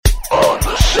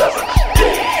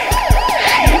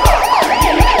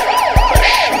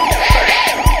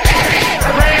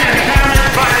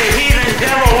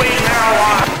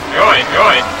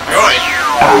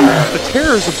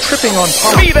fears of tripping on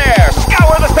pollen. Be there!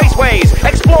 Scour the spaceways!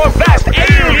 Explore vast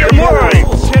alien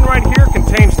worlds! Tin right here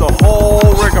contains the whole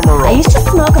rigmarole. I used to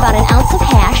smoke about an ounce of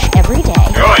hash every day.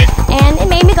 Good. And it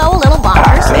made me go a little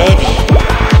bonkers. Maybe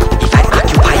if I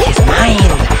occupy his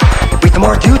mind with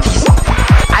more duties,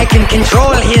 I can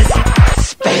control his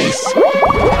space.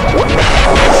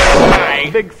 Hi.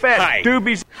 Big fat Hi.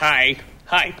 doobies. Hi.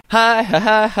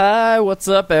 Hi, what's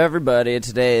up, everybody?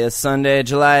 Today is Sunday,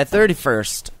 July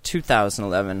 31st,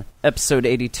 2011, episode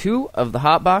 82 of The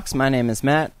Hot Box. My name is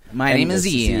Matt. My name is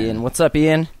Ian. What's up,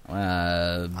 Ian?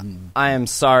 I am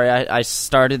sorry, I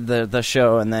started the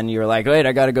show, and then you were like, wait,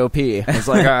 I gotta go pee. I was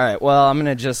like, all right, well, I'm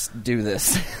gonna just do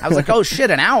this. was like, oh,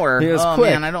 shit, an hour? It was oh,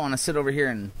 quick. man, I don't want to sit over here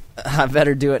and... I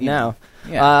better do it now.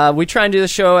 Yeah. We try and do the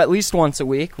show at least once a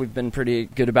week. We've been pretty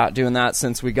good about doing that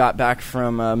since we got back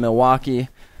from Milwaukee.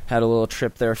 Had a little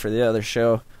trip there for the other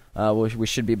show. We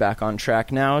should be back on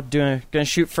track now. Gonna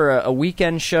shoot for a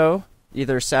weekend show,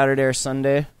 either Saturday or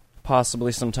Sunday,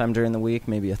 possibly sometime during the week,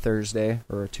 maybe a Thursday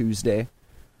or a Tuesday.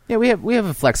 Yeah, we have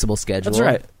a flexible schedule. That's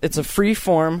right. It's a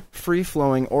free-form,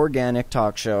 free-flowing, organic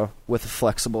talk show with a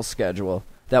flexible schedule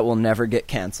that will never get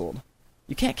canceled.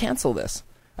 You can't cancel this.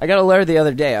 I got a letter the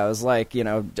other day. I was like,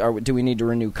 do we need to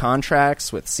renew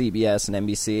contracts with CBS and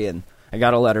NBC? And I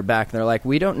got a letter back, and they're like,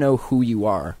 we don't know who you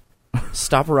are.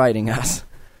 Stop writing us.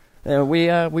 And we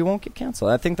won't get canceled.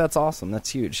 I think that's awesome. That's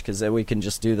huge, because we can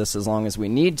just do this as long as we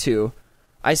need to.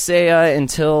 I say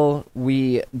until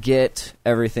we get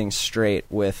everything straight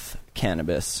with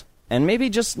cannabis. And maybe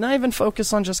just not even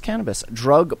focus on just cannabis.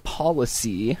 Drug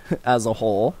policy as a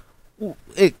whole.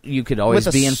 You could always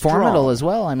be informative as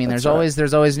well. I mean, there's always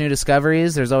new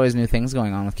discoveries. There's always new things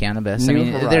going on with cannabis.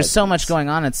 There's so much going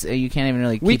on. It's you can't even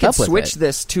really keep up with it. We could switch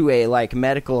this to a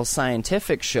medical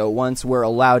scientific show once we're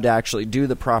allowed to actually do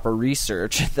the proper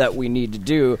research that we need to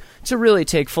do to really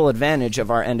take full advantage of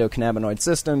our endocannabinoid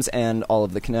systems and all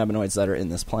of the cannabinoids that are in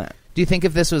this plant. Do you think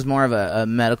if this was more of a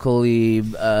medically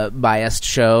biased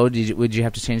show, would you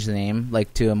have to change the name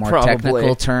to a more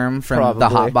technical term from the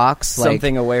Hot Box?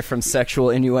 Something away from sexual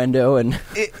innuendo and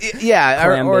yeah,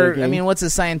 or I mean, what's a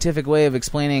scientific way of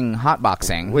explaining hot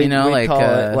boxing? We call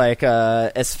it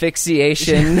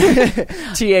asphyxiation,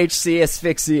 THC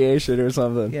asphyxiation or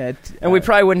something. Yeah, and we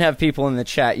probably wouldn't have people in the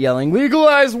chat yelling,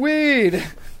 "Legalize weed!"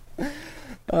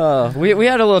 We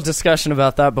had a little discussion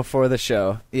about that before the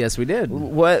show. Yes, we did.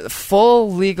 What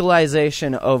full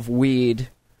legalization of weed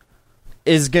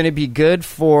is going to be good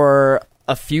for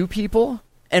a few people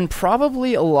and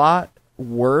probably a lot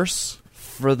worse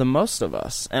for the most of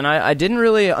us. And I didn't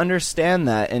really understand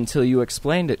that until you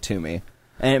explained it to me.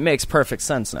 And it makes perfect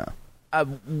sense now.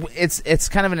 It's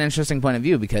kind of an interesting point of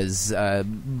view because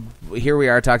here we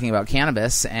are talking about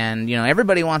cannabis, and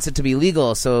everybody wants it to be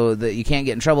legal so that you can't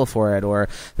get in trouble for it, or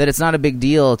that it's not a big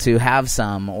deal to have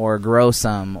some or grow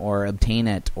some or obtain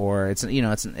it, or it's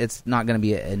not going to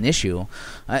be an issue.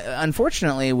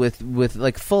 Unfortunately,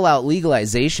 with full out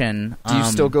legalization, do you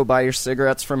still go buy your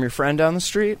cigarettes from your friend down the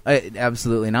street?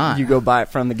 Absolutely not. You go buy it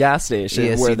from the gas station,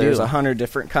 yes, where there's 100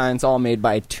 different kinds, all made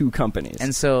by 2 companies.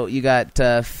 And so you got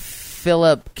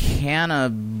Philip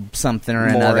Canna something or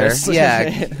Morris. Another.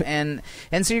 Yeah. and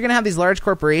so you're going to have these large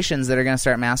corporations that are going to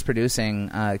start mass producing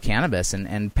cannabis and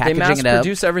packaging it up. They mass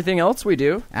produce everything else we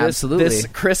do. Absolutely. This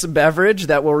Chris beverage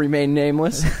that will remain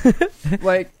nameless.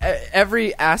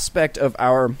 Every aspect of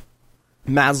our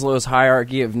Maslow's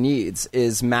hierarchy of needs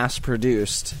is mass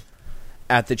produced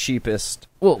at the cheapest.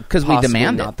 Well, because we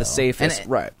demand it, not the safest,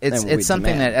 right? It's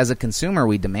something that, as a consumer,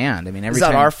 we demand. I mean, is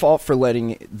that our fault for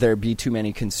letting there be too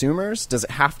many consumers? Does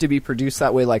it have to be produced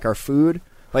that way, like our food?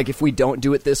 Like, if we don't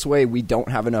do it this way, we don't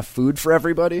have enough food for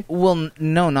everybody? Well,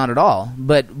 no, not at all.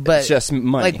 But it's just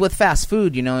money. Like with fast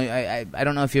food, I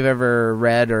don't know if you've ever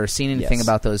read or seen anything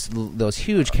about those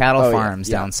huge cattle farms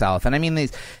down south. And I mean,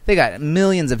 they got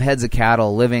millions of heads of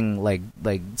cattle living like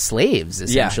slaves,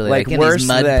 essentially, like in these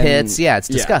mud pits. Yeah, it's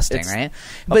disgusting, right?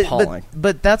 Appalling.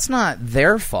 But that's not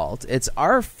their fault. It's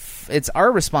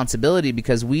our responsibility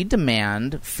because we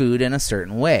demand food in a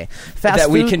certain way.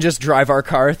 We can just drive our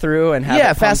car through and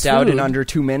have it pumped out in under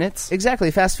 2 minutes?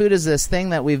 Exactly. Fast food is this thing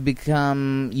that we've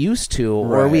become used to,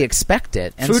 or we expect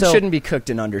it. And food shouldn't be cooked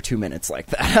in under 2 minutes like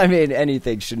that. I mean,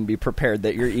 anything shouldn't be prepared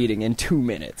that you're eating in 2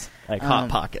 minutes. Like Hot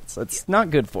Pockets. That's not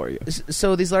good for you.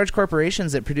 So these large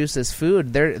corporations that produce this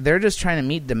food, they're just trying to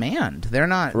meet demand. They're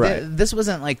not. This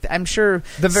wasn't like, I'm sure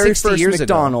the very 60 first years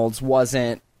McDonald's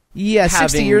wasn't Yeah, 60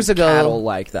 having years ago, cattle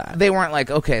like that. they weren't like,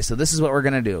 okay, so this is what we're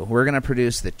going to do. We're going to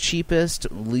produce the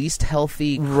cheapest, least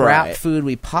healthy crap Right. food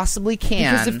we possibly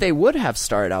can. Because if they would have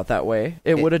started out that way,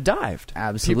 it would have dived.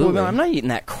 Absolutely. People would go, I'm not eating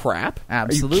that crap.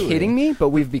 Absolutely. Are you kidding me? But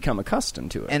we've become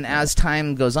accustomed to it. And as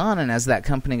time goes on, and as that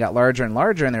company got larger and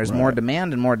larger, and there's more Right.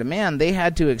 demand and more demand, they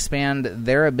had to expand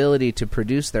their ability to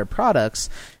produce their products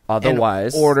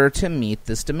Otherwise- in order to meet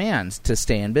this demand to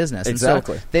stay in business.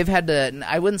 Exactly. And so they've had to,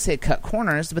 I wouldn't say cut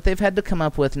corners, but they've had to come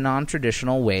up with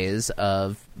non-traditional ways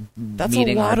of That's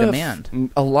meeting a lot our of, demand.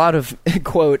 A lot of,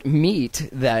 quote, meat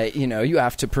that, you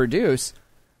have to produce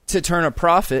to turn a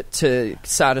profit to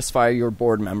satisfy your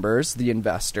board members, the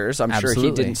investors. I'm sure he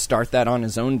Absolutely. didn't start that on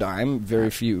his own dime. Very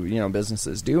few,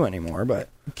 businesses do anymore, but...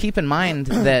 Keep in mind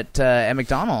that at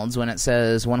McDonald's, when it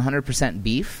says 100%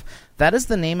 beef, that is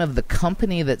the name of the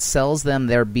company that sells them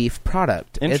their beef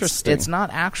product. Interesting. It's not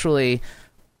actually...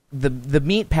 The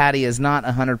meat patty is not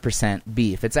 100%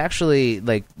 beef. It's actually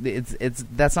like it's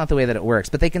that's not the way that it works.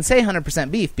 But they can say 100%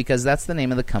 beef because that's the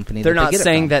name of the company. They're that they not get it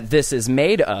saying from. that this is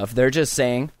made of. They're just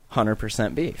saying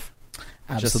 100% beef.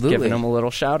 Just Absolutely. giving them a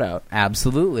little shout out.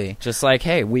 Absolutely. Just like,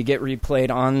 hey, we get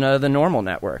replayed on the normal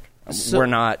network. So- We're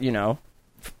not,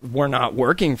 we're not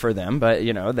working for them, but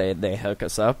they hook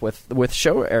us up with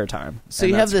show airtime. So And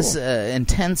you have that's this cool.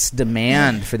 intense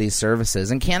demand for these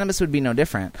services, and cannabis would be no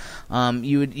different.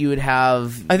 You would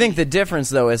have I think the difference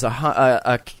though is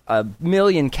a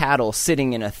million cattle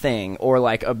sitting in a thing, or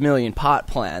like a million pot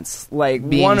plants, like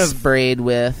being one of. sprayed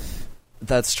with.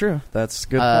 That's true. That's a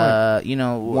good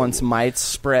point. Once mites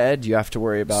spread, you have to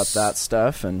worry about that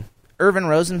stuff, and Irvin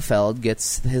Rosenfeld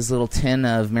gets his little tin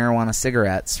of marijuana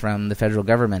cigarettes from the federal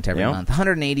government every Yeah. month.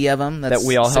 180 of them. That's that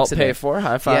we all 6 help a pay day. for.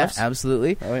 High fives. Yeah,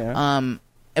 absolutely. Oh,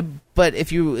 yeah. But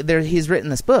if he's written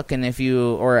this book, and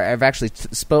or I've actually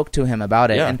spoke to him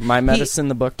about it. Yeah, and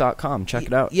mymedicinethebook.com. Check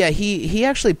it out. Yeah, he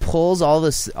actually pulls all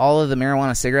of the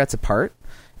marijuana cigarettes apart.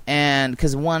 And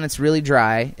because one, it's really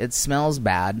dry, it smells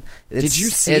bad. Did you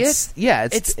see it? Yeah,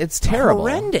 it's terrible.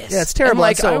 Horrendous. Yeah, it's terrible.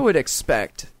 And, So- I would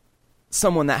expect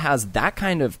someone that has that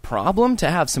kind of problem to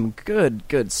have some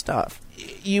good stuff.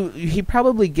 He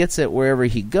probably gets it wherever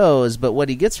he goes, but what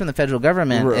he gets from the federal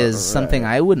government is something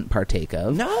I wouldn't partake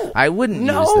of. No. I wouldn't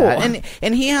No. use that.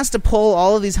 And he has to pull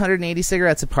all of these 180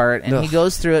 cigarettes apart, and he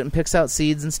goes through it and picks out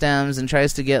seeds and stems and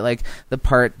tries to get like the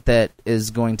part that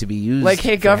is going to be used. Like,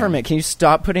 hey, for government, him. can you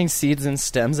stop putting seeds and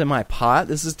stems in my pot?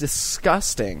 This is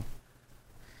disgusting.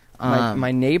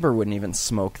 My neighbor wouldn't even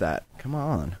smoke that. Come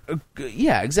on.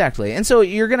 Yeah, exactly. And so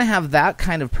you're going to have that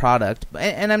kind of product,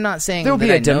 and I'm not saying There'll that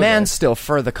be I a know demand this. still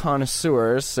for the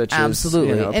connoisseurs, such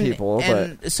Absolutely. as people.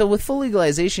 And so with full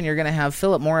legalization, you're going to have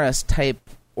Philip Morris type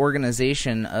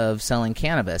organization of selling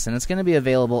cannabis, and it's going to be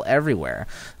available everywhere.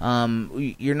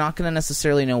 You're not going to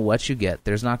necessarily know what you get.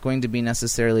 There's not going to be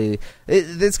necessarily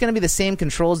it's going to be the same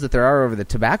controls that there are over the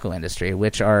tobacco industry,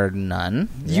 which are none.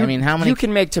 I mean, how many You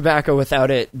can make tobacco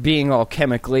without it being all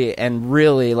chemically and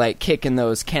really like kicking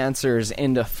those cancers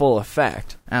into full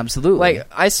effect. Absolutely. Like,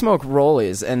 I smoke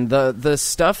rollies, and the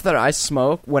stuff that I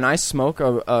smoke, when I smoke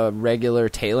a regular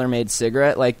tailor-made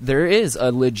cigarette, like, there is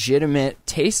a legitimate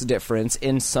taste difference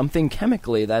in something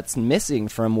chemically that's missing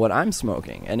from what I'm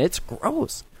smoking, and it's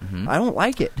gross. I don't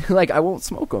like it. Like, I won't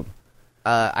smoke them.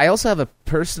 I also have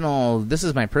this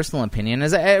is my personal opinion,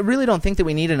 is I really don't think that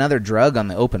we need another drug on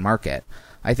the open market.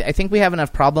 I think we have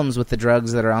enough problems with the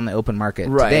drugs that are on the open market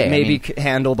today. Maybe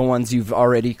handle the ones you've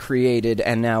already created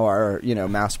and now are,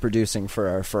 mass producing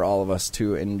for all of us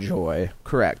to enjoy.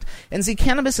 Correct. And see,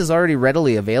 cannabis is already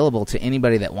readily available to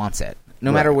anybody that wants it.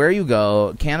 No matter where you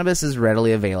go, cannabis is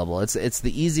readily available. It's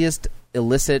the easiest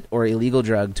illicit or illegal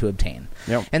drug to obtain.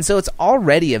 Yep. And so it's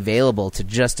already available to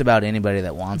just about anybody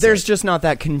that wants There's it. just not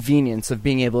that convenience of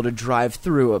being able to drive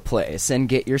through a place and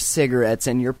get your cigarettes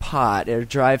and your pot, or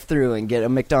drive through and get a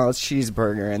McDonald's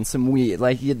cheeseburger and some weed.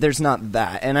 Like, there's not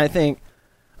that. And I think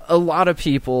a lot of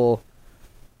people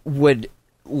would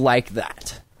like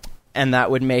that. And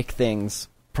that would make things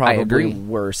probably agree.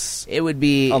 worse. It would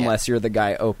be Unless you're the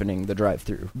guy opening the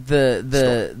drive-through.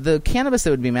 the cannabis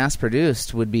that would be mass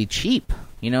produced would be cheap.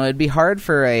 It'd be hard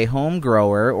for a home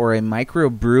grower or a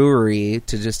microbrewery,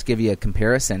 to just give you a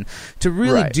comparison, to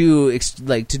really do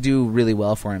really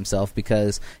well for himself,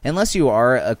 because unless you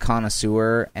are a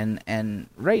connoisseur, and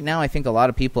right now I think a lot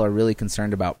of people are really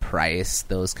concerned about price,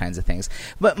 those kinds of things.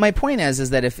 But my point is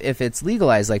that if it's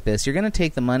legalized like this, you're going to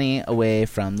take the money away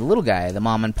from the little guy, the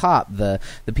mom and pop, the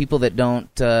people that don't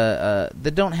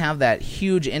have that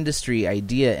huge industry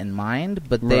idea in mind,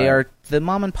 but they are the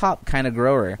mom and pop kind of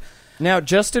grower. Now,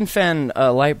 Justin Fan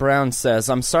Light Brown says,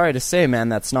 I'm sorry to say, man,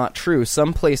 that's not true.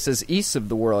 Some places east of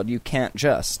the world, you can't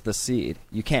just the seed.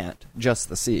 You can't just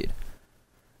the seed.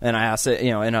 And I asked it,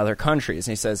 in other countries.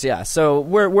 And he says, yeah. So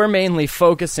we're mainly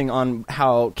focusing on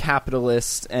how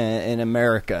capitalist in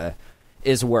America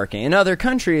is working. In other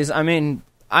countries, I mean,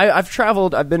 I've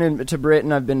traveled. I've been to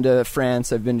Britain. I've been to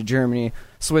France. I've been to Germany,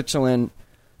 Switzerland.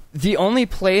 The only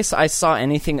place I saw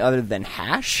anything other than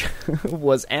hash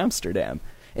was Amsterdam.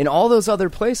 In all those other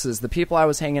places, the people I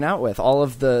was hanging out with, all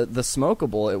of the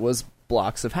smokable, it was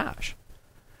blocks of hash.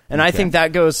 And I think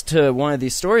that goes to one of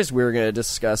these stories we were going to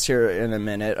discuss here in a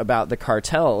minute about the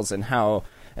cartels and how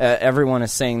everyone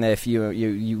is saying that if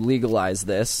you legalize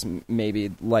this,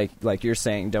 maybe like you're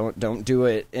saying, don't do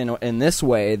it in this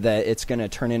way, that it's going to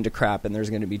turn into crap and there's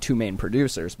going to be two main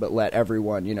producers, but let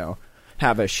everyone,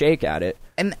 have a shake at it.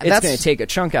 And it's going to take a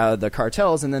chunk out of the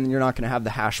cartels, and then you're not going to have the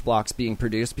hash blocks being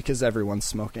produced because everyone's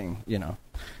smoking,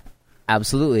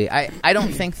 Absolutely. I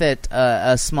don't think that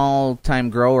a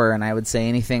small-time grower, and I would say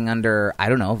anything under, I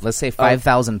don't know, let's say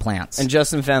 5,000 plants. And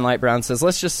Justin Van Light Brown says,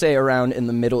 let's just say around in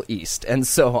the Middle East, and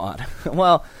so on.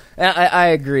 Well, I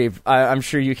agree. I'm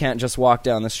sure you can't just walk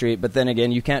down the street, but then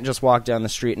again, you can't just walk down the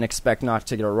street and expect not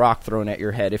to get a rock thrown at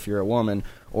your head if you're a woman,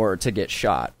 or to get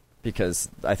shot, because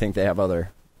I think they have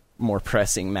other more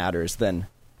pressing matters than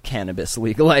cannabis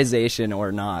legalization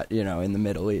or not, in the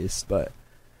Middle East, but...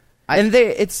 And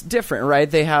it's different, right?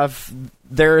 They have,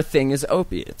 their thing is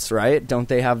opiates, right? Don't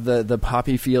they have the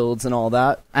poppy fields and all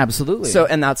that? Absolutely. So,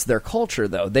 and that's their culture,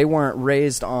 though. They weren't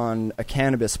raised on a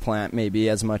cannabis plant maybe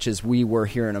as much as we were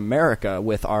here in America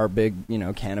with our big,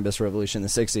 cannabis revolution in the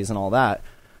 60s and all that.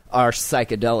 Our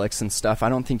psychedelics and stuff, I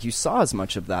don't think you saw as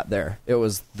much of that there. It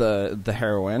was the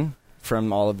heroin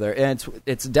from all of their... And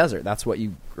it's desert. That's what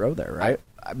you grow there, right?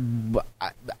 To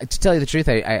tell you the truth,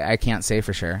 I can't say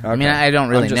for sure. Okay. I mean, I don't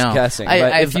really know. I'm just guessing.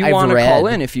 But if you want to call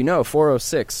in,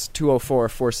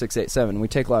 406-204-4687. We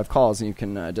take live calls and you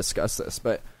can discuss this.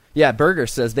 But yeah, Berger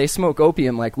says they smoke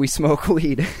opium like we smoke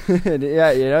weed.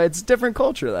 Yeah, it's different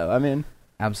culture though. I mean,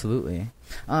 absolutely.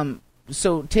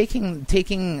 So taking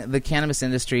the cannabis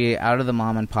industry out of the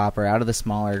mom and pop or out of the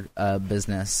smaller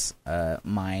business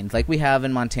mind, like we have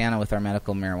in Montana with our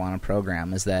medical marijuana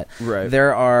program, is that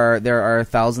there are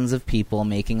thousands of people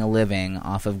making a living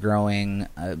off of growing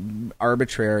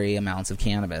arbitrary amounts of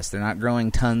cannabis. They're not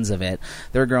growing tons of it;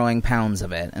 they're growing pounds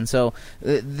of it. And so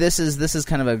this is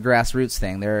kind of a grassroots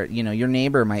thing. Your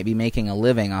neighbor might be making a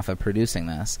living off of producing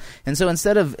this, and so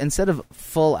instead of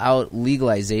full out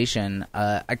legalization,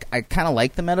 I kind of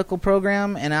like the medical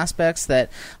program in aspects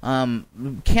that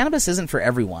cannabis isn't for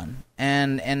everyone,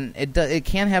 and it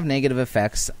can have negative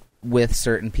effects with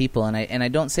certain people, and I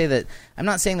don't say that. I'm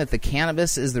not saying that the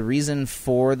cannabis is the reason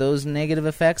for those negative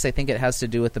effects. I think it has to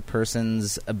do with the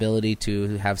person's ability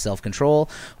to have self-control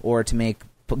or to make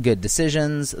good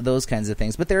decisions, those kinds of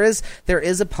things. But there is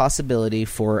a possibility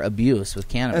for abuse with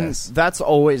cannabis. And that's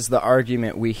always the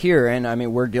argument we hear, and I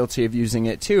mean, we're guilty of using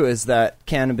it too, is that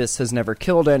cannabis has never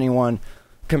killed anyone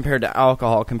compared to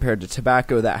alcohol, compared to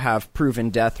tobacco that have proven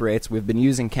death rates. We've been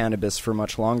using cannabis for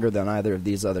much longer than either of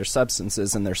these other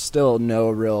substances, and there's still no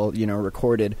real,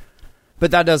 recorded.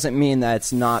 But that doesn't mean that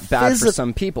it's not bad for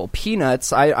some people.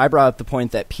 Peanuts, I brought up the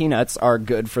point that peanuts are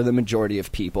good for the majority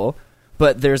of people,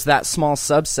 but there's that small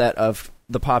subset of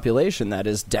the population that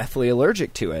is deathly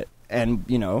allergic to it. And,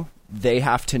 they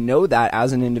have to know that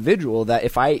as an individual, that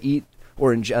if I eat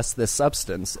or ingest this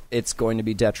substance, it's going to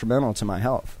be detrimental to my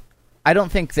health. I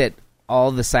don't think that all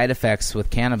the side effects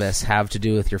with cannabis have to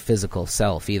do with your physical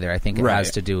self either. I think it has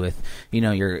to do with,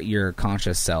 your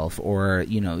conscious self or,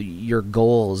 your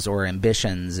goals or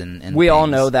ambitions and we things. all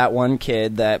know that one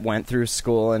kid that went through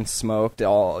school and smoked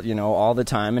all the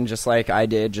time, and just like I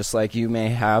did, just like you may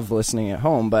have listening at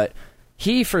home, but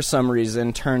he, for some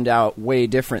reason, turned out way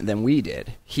different than we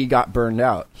did. He got burned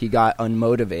out. He got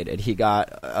unmotivated. He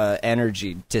got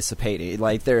energy dissipated.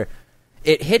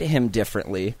 It hit him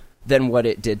differently than what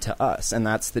it did to us, and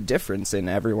that's the difference in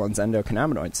everyone's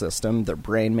endocannabinoid system, their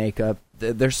brain makeup.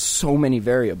 There's so many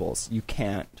variables. You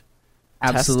can't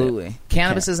Absolutely.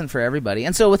 Cannabis isn't for everybody.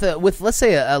 And so with let's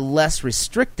say a less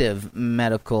restrictive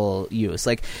medical use,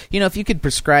 like, if you could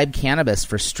prescribe cannabis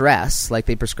for stress, like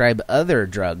they prescribe other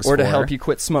drugs or to help you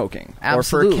quit smoking,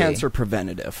 absolutely, or for cancer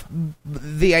preventative.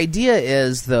 The idea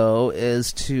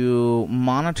is to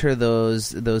monitor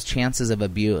those chances of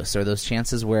abuse or those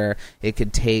chances where it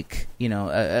could take,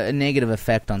 a negative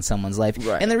effect on someone's life.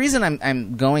 Right. And the reason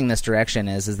I'm going this direction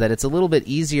is that it's a little bit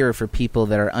easier for people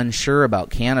that are unsure about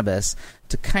cannabis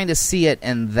kind of see it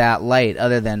in that light,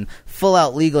 other than full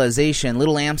out legalization,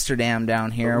 little Amsterdam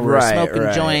down here, where we're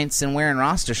smoking joints and wearing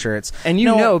Rasta shirts. And you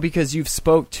know because you've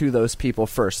spoke to those people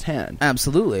firsthand.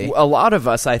 Absolutely. A lot of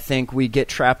us, I think, we get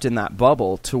trapped in that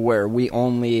bubble to where we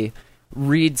only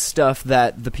read stuff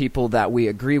that the people that we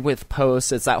agree with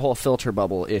post. It's that whole filter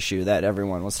bubble issue that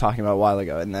everyone was talking about a while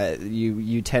ago, and that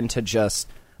you tend to just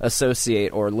associate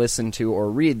or listen to or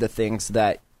read the things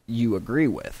that you agree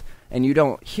with, and you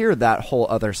don't hear that whole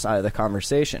other side of the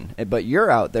conversation. But you're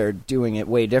out there doing it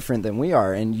way different than we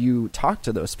are, and you talk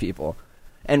to those people.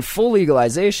 And full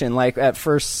legalization, like at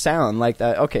first sound like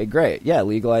that, okay, great, yeah,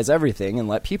 legalize everything and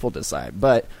let people decide.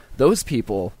 But those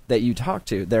people that you talk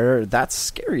to, that's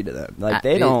scary to them. Like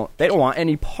they don't want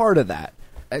any part of that.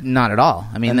 Not at all.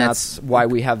 I mean, and that's why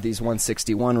we have these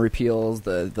 161 repeals,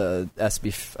 the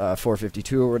SB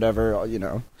 452 or whatever, you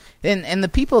know. And the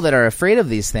people that are afraid of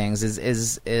these things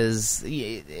is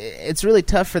it's really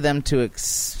tough for them to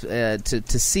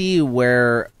see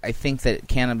where I think that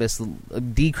cannabis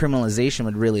decriminalization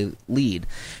would really lead.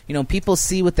 You know, people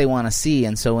see what they want to see,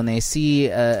 and so when they see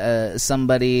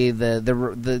somebody,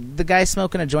 the guy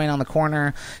smoking a joint on the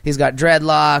corner, he's got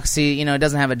dreadlocks, he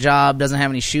doesn't have a job, doesn't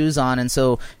have any shoes on, and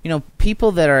so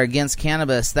people that are against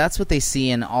cannabis, that's what they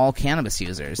see in all cannabis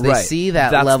users. They see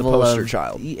that that's level the poster of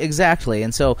child. Exactly,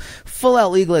 and so full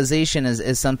out legalization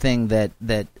is something that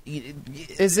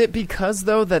is it because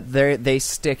though that they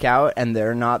stick out and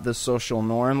they're not the social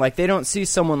norm? Like they don't see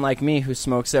someone like me who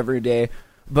smokes every day,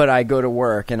 but I go to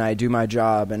work and I do my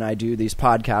job and I do these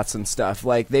podcasts and stuff.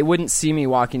 Like they wouldn't see me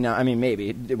walking down. I mean,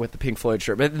 maybe with the Pink Floyd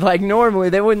shirt, but like normally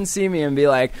they wouldn't see me and be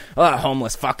like, "Oh,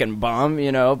 homeless fucking bum,"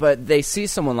 But they see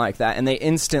someone like that and they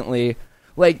instantly.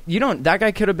 Like, that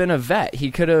guy could have been a vet.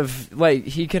 He could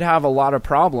have a lot of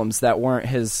problems that weren't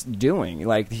his doing.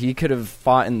 Like, he could have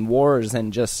fought in wars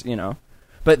and just,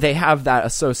 But they have that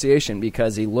association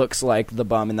because he looks like the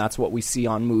bum, and that's what we see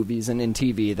on movies and in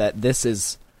TV, that this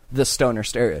is the stoner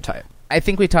stereotype. I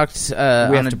think we talked we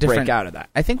have to break out of that.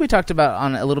 I think we talked about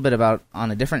on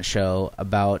a different show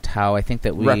about how I think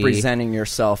that we representing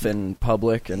yourself in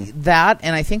public and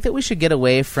I think that we should get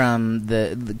away from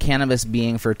the cannabis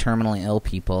being for terminally ill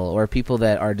people or people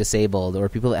that are disabled or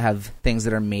people that have things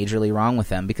that are majorly wrong with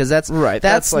them, because that's right.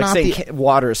 That's like saying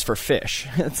water's for fish.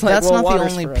 It's like, that's not the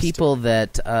only people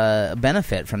that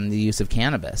benefit from the use of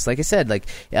cannabis. Like I said, like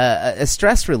a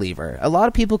stress reliever. A lot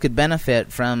of people could benefit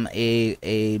from a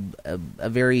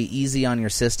very easy on your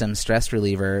system stress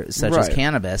reliever such as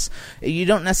cannabis. You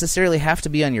don't necessarily have to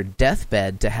be on your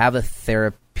deathbed to have a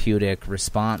therapeutic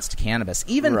response to cannabis.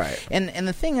 And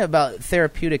the thing about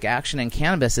therapeutic action in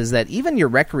cannabis is that even your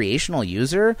recreational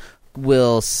user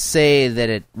will say that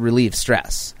it relieves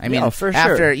stress. I mean, for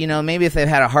after maybe if they've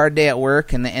had a hard day at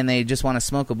work and they just want to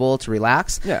smoke a bowl to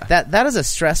relax, that is a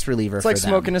stress reliever. It's like for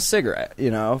them. smoking a cigarette,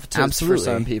 Absolutely. For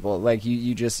some people, like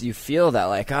you feel that,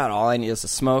 like, God, all I need is a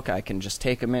smoke. I can just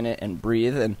take a minute and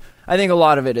breathe. And I think a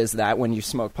lot of it is that when you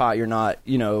smoke pot, you're not,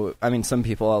 I mean, some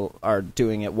people are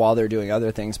doing it while they're doing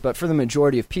other things, but for the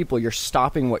majority of people, you're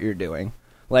stopping what you're doing.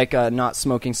 Like not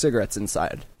smoking cigarettes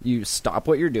inside. You stop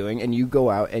what you're doing and you go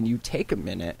out and you take a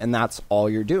minute, and that's all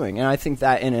you're doing. And I think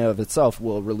that in and of itself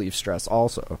will relieve stress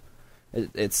also.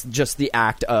 It's just the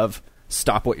act of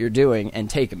stop what you're doing and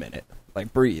take a minute.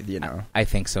 Like breathe, I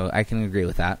think so. I can agree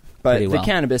with that. But the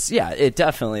cannabis, it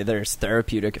definitely, there's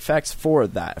therapeutic effects for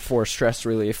that, for stress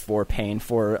relief, for pain,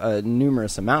 for a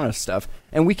numerous amount of stuff.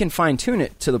 And we can fine tune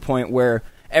it to the point where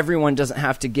everyone doesn't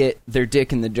have to get their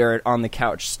dick in the dirt on the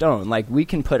couch stone. Like, we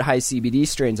can put high CBD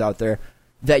strains out there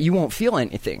that you won't feel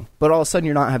anything, but all of a sudden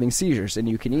you're not having seizures and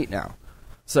you can eat now.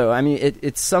 So, I mean,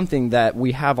 it's something that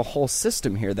we have a whole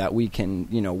system here that we can,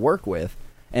 work with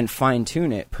and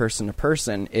fine-tune it person to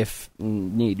person if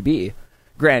need be.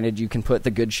 Granted, you can put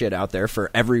the good shit out there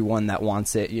for everyone that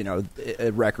wants it,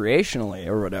 recreationally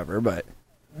or whatever, but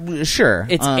sure,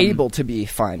 it's able to be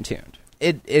fine-tuned.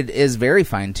 It is very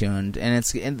fine-tuned, and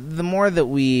the more that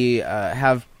we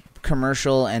have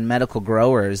commercial and medical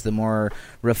growers, the more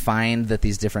refined that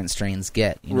these different strains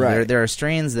get. There are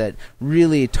strains that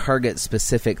really target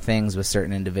specific things with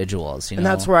certain individuals. And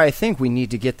that's where I think we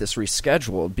need to get this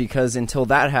rescheduled, because until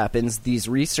that happens, these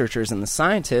researchers and the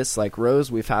scientists, like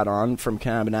Rose we've had on from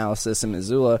Cannabinalysis in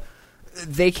Missoula,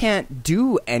 they can't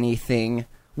do anything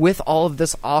with all of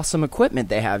this awesome equipment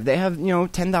they have. They have,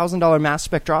 $10,000 mass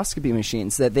spectroscopy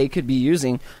machines that they could be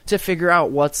using to figure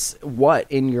out what's what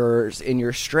in your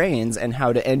strains and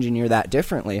how to engineer that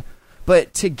differently.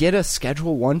 But to get a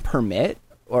Schedule 1 permit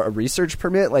or a research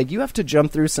permit, like, you have to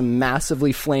jump through some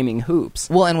massively flaming hoops.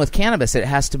 Well, and with cannabis, it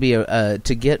has to be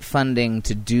to get funding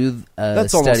to do a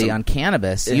That's study almost on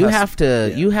cannabis. it You has have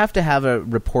to- to you have to have a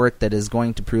report that is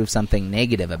going to prove something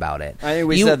negative about it. I think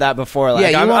we You- said that before. Like, Yeah,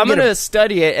 you I'm won't going get to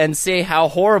study it and see how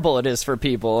horrible it is for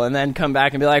people, and then come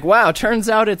back and be like, wow, turns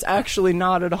out it's actually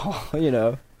not at all, you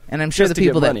know. And I'm sure Just the to get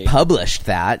people that money. published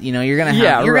that, you know, you're gonna have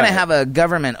Yeah, you're right. gonna have a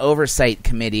government oversight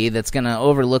committee that's gonna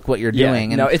overlook what you're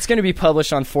doing. And No, it's going to be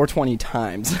published on 420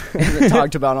 times and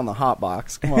talked about on the hot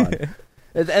box. Come on.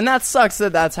 And that sucks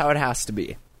that that's how it has to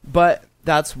be. But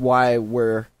that's why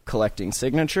we're collecting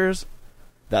signatures.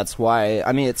 That's why,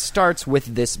 I mean, it starts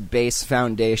with this base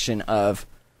foundation of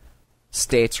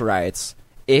states' rights.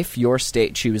 If your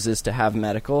state chooses to have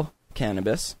medical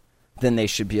cannabis, then they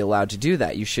should be allowed to do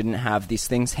that. You shouldn't have these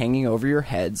things hanging over your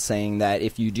head saying that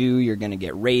if you do, you're going to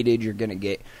get raided, you're going to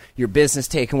get your business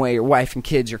taken away, your wife and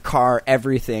kids, your car,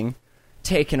 everything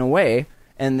taken away,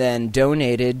 and then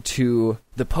donated to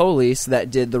the police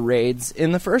that did the raids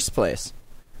in the first place.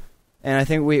 And I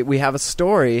think we have a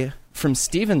story from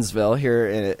Stevensville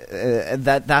here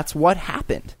that's what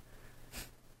happened.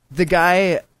 The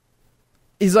guy,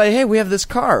 he's like, hey, we have this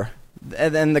car.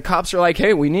 And then the cops are like,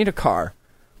 hey, we need a car.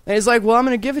 And he's like, well, I'm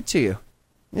going to give it to you.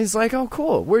 And he's like, oh,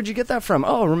 cool. Where'd you get that from?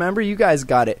 Oh, remember, you guys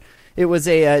got it. It was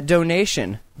a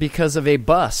donation because of a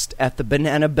bust at the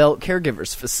Banana Belt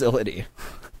Caregivers facility.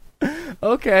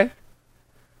 Okay.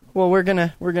 Well, we're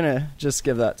gonna just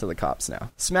give that to the cops now.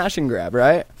 Smash and grab,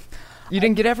 right? You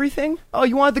didn't get everything? Oh,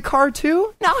 you wanted the car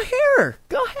too? Now here,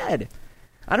 go ahead.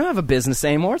 I don't have a business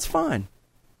anymore. It's fine.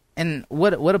 And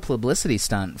what a publicity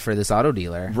stunt for this auto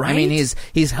dealer. Right? I mean,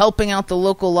 he's helping out the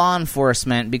local law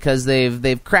enforcement because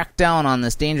they've cracked down on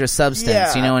this dangerous substance,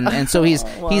 Yeah. you know, and so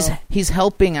he's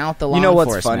helping out the law You know what's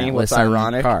enforcement. funny? with What's some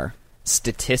ironic? Car.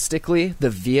 Statistically, the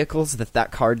vehicles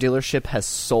that car dealership has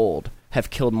sold have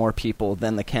killed more people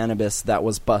than the cannabis that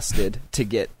was busted to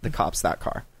get the cops that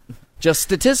car. Just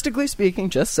statistically speaking,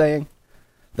 just saying.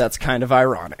 That's kind of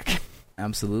ironic.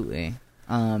 Absolutely.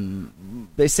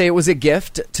 They say it was a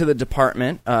gift to the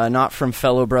department, not from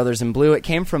fellow brothers in blue. It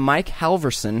came from Mike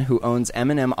Halverson, who owns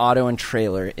M&M Auto and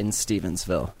Trailer in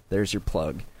Stevensville. There's your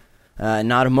plug.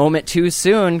 Not a moment too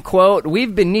soon. Quote,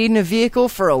 we've been needing a vehicle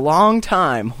for a long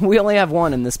time. We only have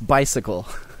one in this bicycle.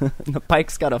 The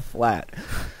bike's got a flat.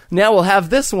 Now we'll have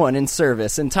this one in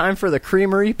service in time for the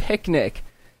Creamery Picnic.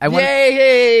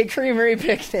 Yay, Creamery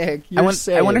Picnic.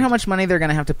 I wonder how much money they're going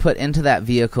to have to put into that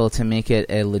vehicle to make it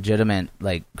a legitimate,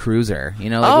 like, cruiser. You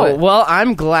know? Like Well,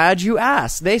 I'm glad you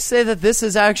asked. They say that this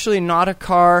is actually not a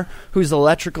car whose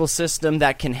electrical system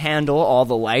that can handle all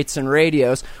the lights and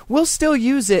radios. We'll still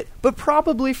use it, but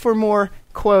probably for more,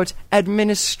 quote,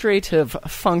 administrative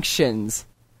functions.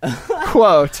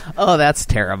 Quote. Oh, that's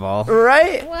terrible.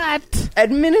 Right? What?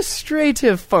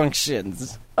 Administrative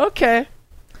functions. Okay.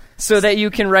 So that you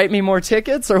can write me more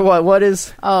tickets, or what? What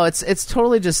is... Oh, it's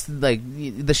totally just like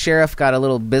the sheriff got a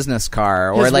little business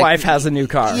car, or His like wife has a new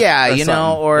car. Yeah, or you know,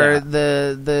 something. or Yeah.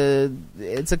 the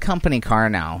it's a company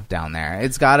car now down there.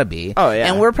 It's got to be. Oh,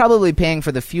 yeah. and we're probably paying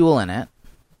for the fuel in it.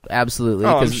 Absolutely.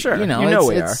 Oh, I'm 'cause, sure. You know, You know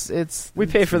it's We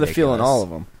pay for the fuel in ridiculous. all of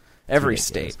them. Every It's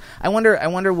ridiculous. state. I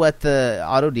wonder what the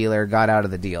auto dealer got out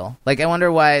of the deal. Like, I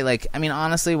wonder why. Like, I mean,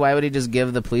 honestly, why would he just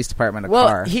give the police department a Well,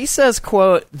 car? he says,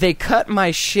 quote, they cut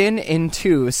my shin in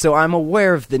two, so I'm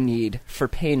aware of the need for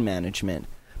pain management.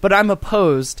 But I'm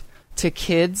opposed to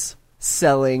kids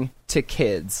selling to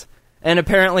kids. And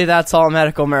apparently that's all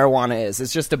medical marijuana is.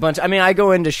 It's just a bunch... I mean, I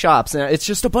go into shops, and it's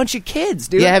just a bunch of kids,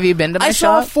 dude. Yeah, have you been to my I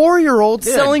saw a shop? 4-year-old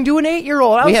Dude. selling to an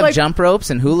 8-year-old. I we was have like, jump ropes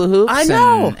and hula hoops. I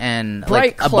know. and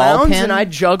bright like a ball clowns, pin. and I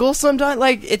juggle sometimes.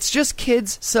 Like, it's just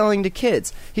kids selling to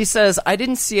kids. He says, I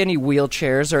didn't see any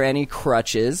wheelchairs or any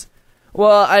crutches.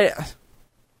 Well,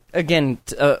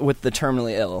 with the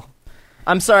terminally ill.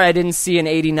 I'm sorry I didn't see an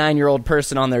 89-year-old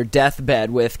person on their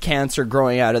deathbed with cancer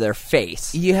growing out of their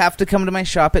face. You have to come to my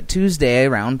shop at Tuesday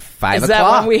around 5 Is that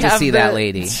o'clock when we to have see the- that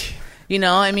lady. You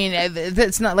know, I mean,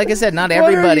 it's not, like I said, not What are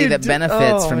everybody you that do-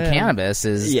 benefits Oh, from man. cannabis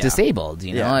is Yeah. disabled,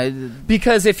 you know? Yeah.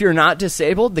 Because if you're not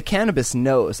disabled, the cannabis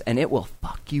knows, and it will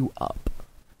fuck you up.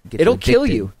 Get It'll you kill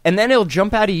addicted. you, and then it'll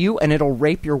jump out of you, and it'll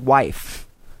rape your wife.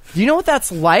 Do you know what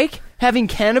that's like? Having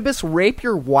cannabis rape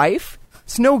your wife?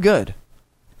 It's no good.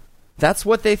 That's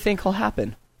what they think will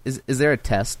happen. Is there a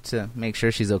test to make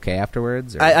sure she's okay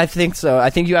afterwards? Or? I think so. I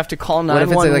think you have to call what if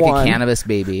 911. it's like a cannabis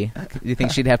baby? You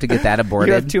think she'd have to get that aborted?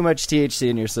 You have too much THC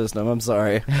in your system. I'm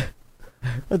sorry.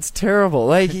 That's terrible.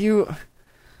 Like,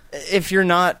 if you're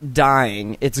not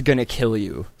dying, it's going to kill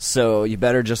you. So you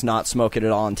better just not smoke it at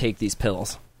all and take these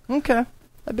pills. Okay.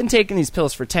 I've been taking these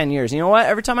pills for 10 years. You know what?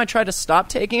 Every time I try to stop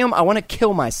taking them, I want to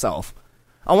kill myself.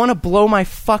 I want to blow my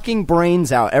fucking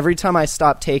brains out every time I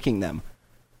stop taking them.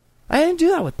 I didn't do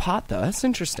that with pot, though. That's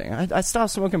interesting. I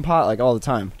stopped smoking pot, like, all the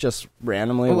time, just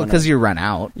randomly. Well, because you run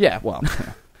out. Yeah, well,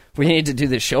 we need to do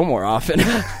this show more often.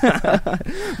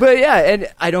 But, yeah,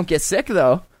 and I don't get sick,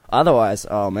 though. Otherwise,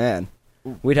 oh, man,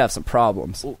 we'd have some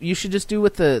problems. You should just do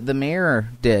what the mayor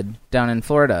did down in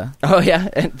Florida. Oh, yeah,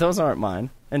 and those aren't mine.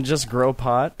 And just grow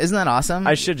pot. Isn't that awesome?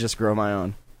 I should just grow my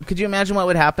own. Could you imagine what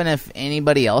would happen if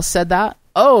anybody else said that?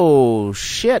 Oh,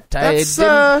 shit. That's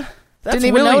didn't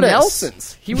even Willie notice.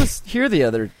 Nelson's. He was here the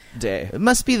other day. It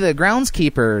must be the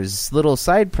groundskeeper's little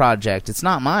side project. It's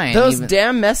not mine. Those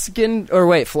damn Mexican, or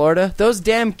wait, Florida. Those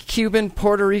damn Cuban,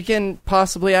 Puerto Rican,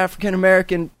 possibly African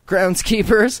American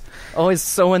groundskeepers always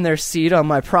sowing their seed on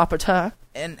my property.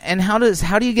 And how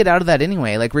do you get out of that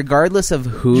anyway? Like, regardless of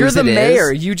who You're the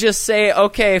mayor. You just say,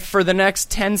 okay, for the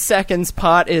next 10 seconds,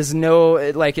 pot is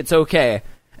it's okay.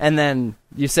 And then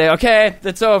you say, okay,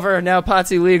 that's over. Now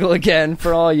pot's illegal again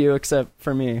for all you except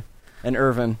for me and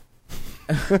Irvin.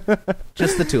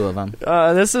 Just the two of them.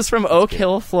 This is from Oak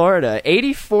Hill, Florida.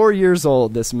 84 years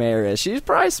old, this mayor is. She's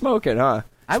probably smoking, huh?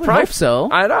 I would hope so.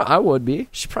 I know, I would be.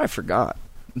 She probably forgot.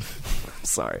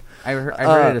 Sorry. I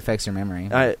heard it affects your memory.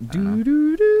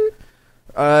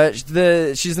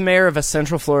 She's the mayor of a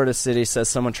Central Florida city, says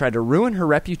someone tried to ruin her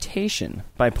reputation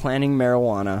by planting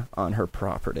marijuana on her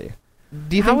property.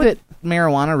 Do you think that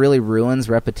marijuana really ruins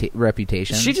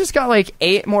reputation? She just got like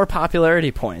 8 more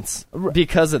popularity points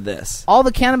because of this. All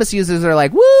the cannabis users are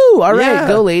like, woo, all right,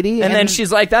 go lady. And then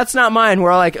she's like, that's not mine.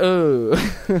 We're all like, ooh,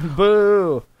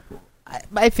 boo.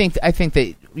 I think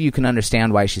that you can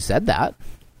understand why she said that.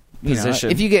 You know,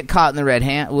 if you get caught in the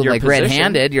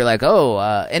red-handed, you're like, oh,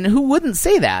 and who wouldn't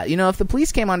say that? You know, if the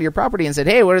police came onto your property and said,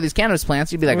 hey, what are these cannabis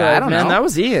plants? You'd be like, I don't know. That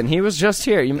was Ian. He was just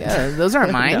here. Those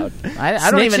aren't mine. No.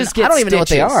 I don't even know what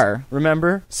they are.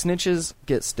 Remember, snitches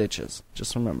get stitches.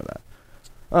 Just remember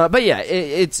that. But yeah,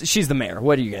 she's the mayor.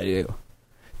 What are you gonna do?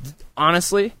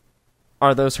 Honestly,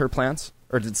 are those her plants,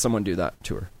 or did someone do that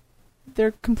to her?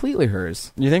 They're completely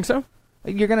hers. You think so?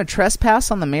 You're going to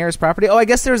trespass on the mayor's property? Oh, I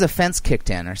guess there was a fence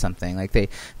kicked in or something. Like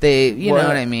they you know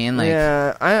what I mean? Like,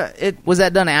 yeah, was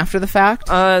that done after the fact?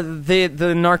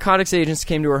 The narcotics agents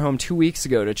came to her home 2 weeks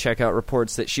ago to check out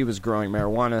reports that she was growing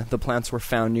marijuana. The plants were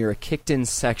found near a kicked-in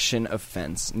section of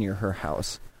fence near her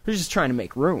house. They're just trying to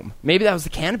make room. Maybe that was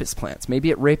the cannabis plants. Maybe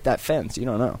it raped that fence. You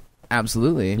don't know.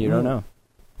 Absolutely. You don't know.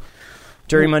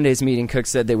 During Monday's meeting, Cook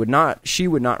said she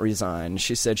would not resign.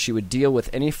 She said she would deal with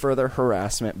any further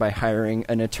harassment by hiring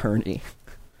an attorney.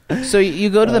 So you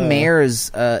go to the mayor's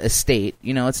estate.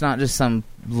 You know, it's not just some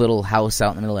little house out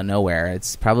in the middle of nowhere.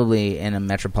 It's probably in a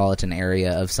metropolitan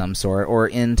area of some sort, or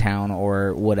in town,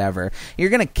 or whatever. You're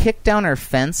going to kick down her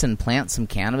fence and plant some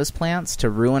cannabis plants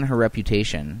to ruin her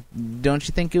reputation. Don't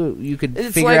you think you could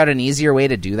figure out an easier way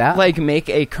to do that? Like make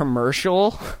a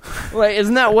commercial? Like,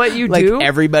 isn't that what you do? Like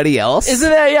everybody else? Isn't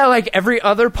that, like every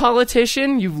other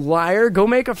politician? You liar. Go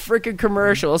make a freaking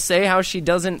commercial. Say how she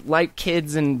doesn't like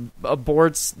kids and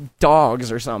aborts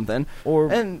dogs or something.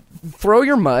 And throw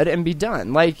your mud and be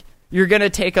done. Like, you're going to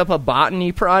take up a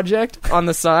botany project on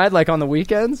the side, like on the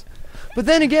weekends? But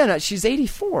then again, she's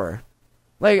 84.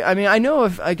 Like, I mean,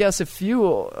 I guess a few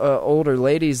older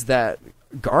ladies that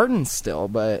garden still,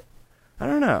 but I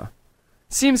don't know.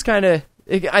 Seems kind of...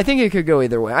 I think it could go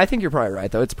either way. I think you're probably right,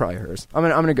 though. It's probably hers. I'm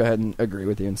gonna go ahead and agree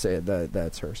with you and say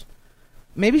that's hers.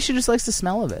 Maybe she just likes the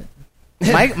smell of it.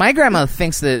 My grandma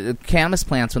thinks that cannabis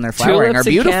plants when they're flowering are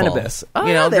beautiful. Cannabis. Oh,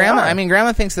 you know, grandma. I mean,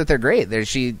 grandma thinks that they're great.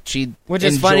 She which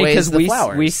is funny because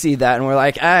we see that and we're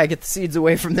like, get the seeds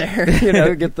away from there. You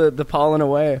know, get the pollen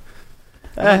away.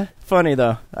 Funny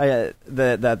though,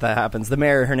 that happens. The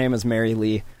mayor, her name is Mary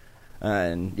Lee,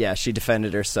 and yeah, she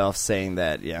defended herself, saying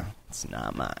that it's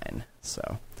not mine.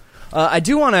 So, I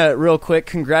do want to real quick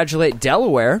congratulate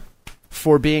Delaware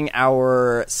for being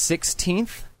our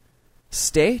 16th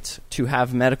state to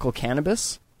have medical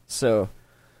cannabis. So,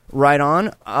 right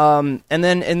on. And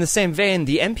then in the same vein,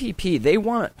 the MPP, they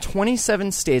want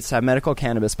 27 states to have medical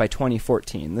cannabis by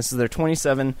 2014. This is their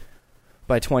 27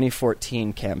 by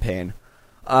 2014 campaign.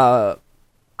 I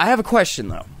have a question,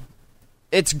 though.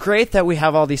 It's great that we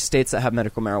have all these states that have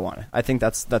medical marijuana. I think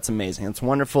that's amazing. It's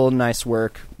wonderful, nice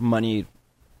work, money,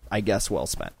 I guess, well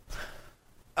spent.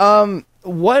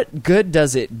 What good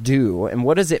does it do, and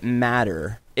what does it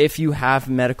matter if you have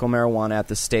medical marijuana at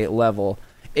the state level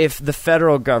if the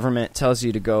federal government tells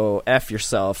you to go F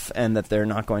yourself and that they're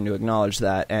not going to acknowledge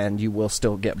that and you will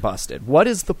still get busted? What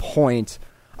is the point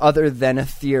other than a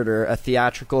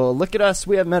theatrical, look at us,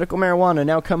 we have medical marijuana,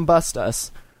 now come bust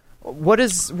us? What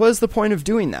is the point of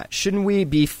doing that? Shouldn't we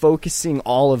be focusing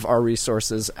all of our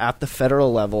resources at the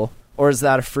federal level, or is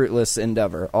that a fruitless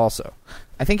endeavor also?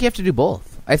 I think you have to do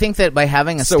both. I think that by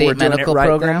having a So we're state doing it medical right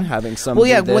program, then? Having some well,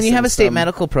 yeah, do this when you have and a state some-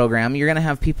 medical program, you're going to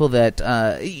have people that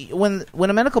when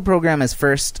a medical program is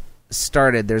first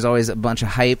started, there's always a bunch of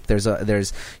hype. There's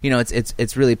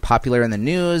it's really popular in the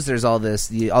news. There's all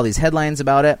these headlines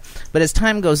about it. But as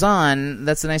time goes on,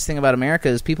 that's the nice thing about America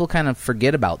is people kind of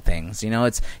forget about things.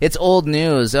 It's old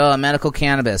news. Oh, medical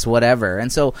cannabis, whatever.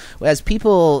 And so as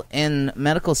people in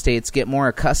medical states get more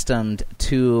accustomed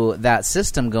to that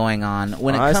system going on,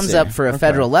 when it I comes see. up for a Okay.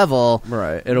 federal level,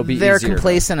 Right. It'll be they're easier,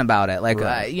 complacent about it. Like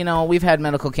Right. we've had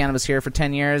medical cannabis here for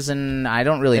 10 years, and I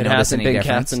don't really It notice hasn't any been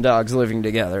difference. cats and dogs living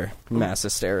together. Mass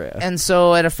hysteria. And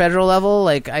so at a federal level,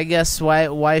 like, I guess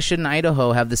why shouldn't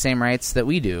Idaho have the same rights that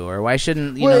we do? Or why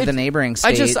shouldn't, the neighboring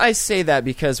state... I say that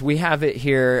because we have it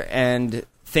here and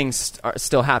things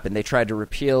still happen. They tried to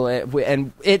repeal it,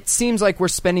 and it seems like we're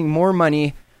spending more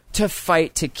money to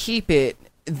fight to keep it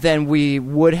than we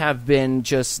would have been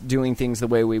just doing things the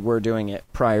way we were doing it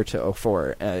prior to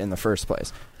 2004 in the first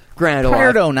place. Granted, Prior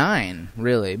to 2009,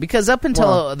 really. Because up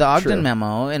until the Ogden true.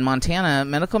 memo in Montana,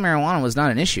 medical marijuana was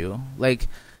not an issue. Like,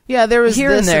 yeah, there was here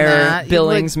this and there, that.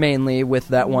 Billings mainly with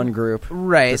that one group.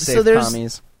 Right. The So Safe there's...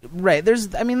 Commies. Right,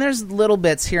 there's little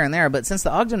bits here and there, but since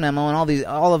the Ogden memo and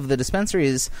all of the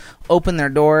dispensaries open their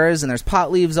doors and there's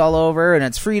pot leaves all over and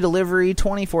it's free delivery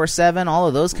 24/7, all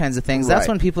of those kinds of things, that's Right.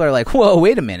 when people are like, whoa,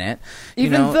 wait a minute.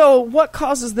 Even though, what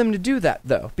causes them to do that,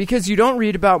 though? Because you don't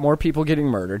read about more people getting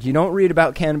murdered. You don't read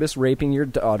about cannabis raping your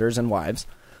daughters and wives.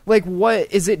 Like,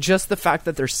 what? Is it just the fact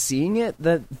that they're seeing it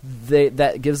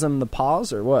that gives them the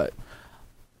pause, or what?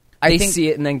 They see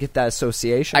it and then get that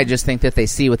association. I just think that they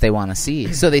see what they want to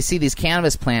see. So they see these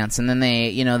cannabis plants, and then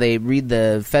they read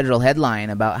the federal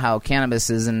headline about how cannabis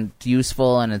isn't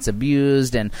useful and it's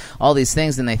abused and all these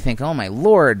things, and they think, oh my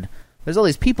Lord, there's all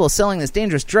these people selling this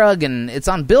dangerous drug, and it's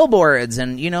on billboards,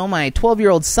 and my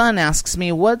 12-year-old son asks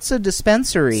me, what's a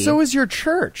dispensary? So is your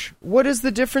church. What is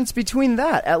the difference between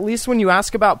that? At least when you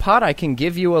ask about pot, I can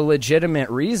give you a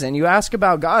legitimate reason. You ask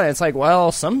about God, and it's like,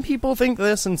 well, some people think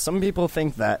this and some people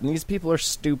think that, and these people are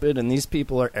stupid and these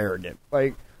people are arrogant.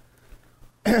 Like,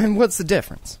 what's the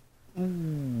difference?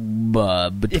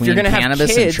 Between If you're gonna cannabis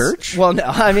have kids, and church? well, no,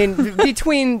 I mean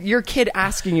between your kid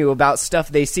asking you about stuff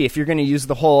they see. If you're going to use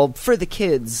the whole for the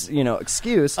kids,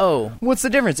 excuse. Oh. What's the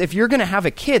difference? If you're going to have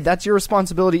a kid, that's your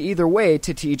responsibility either way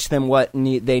to teach them what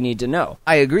they need to know.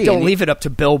 I agree. Don't And leave it up to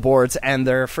billboards and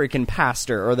their freaking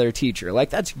pastor or their teacher. Like,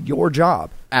 that's your job.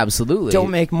 Absolutely.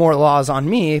 Don't make more laws on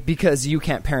me because you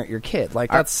can't parent your kid.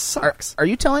 Like, that sucks. Are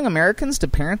you telling Americans to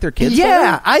parent their kids?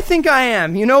 Yeah, better? I think I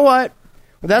am. You know what?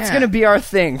 That's Yeah. going to be our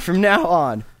thing from now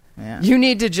on. Yeah. You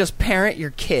need to just parent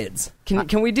your kids.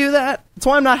 Can we do that? That's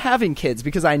why I'm not having kids,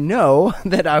 because I know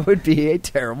that I would be a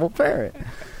terrible parent.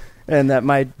 And that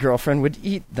my girlfriend would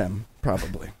eat them,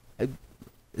 probably.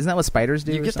 Isn't that what spiders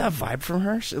do? You or get that something? vibe from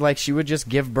her? She would just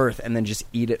give birth and then just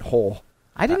eat it whole.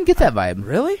 I didn't get that vibe.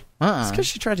 Really? Uh-uh. It's because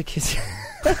she tried to kiss you.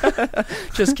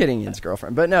 Just kidding, Ian's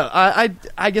girlfriend. But no, I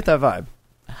get that vibe.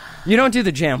 You don't do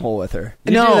the jam hole with her.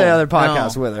 You No, do the other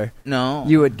podcast no. with her. No.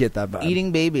 You would get that vibe.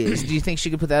 Eating babies. Do you think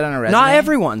she could put that on a resume? Not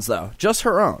everyone's, though. Just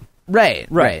her own. Right.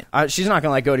 She's not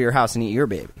going to go to your house and eat your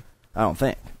baby. I don't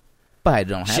think. But I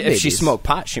don't have If babies. she smoked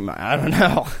pot, she might. I don't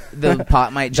know. The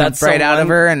pot might jump That's right out of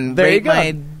someone- her and there you rape go.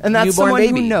 my And that's newborn someone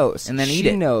baby who knows. and then she eat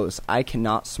it. knows I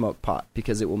cannot smoke pot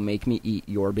because it will make me eat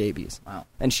your babies. Wow.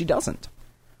 And she doesn't.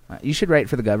 You should write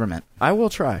for the government. I will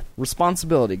try.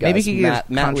 Responsibility, guys. Maybe you could get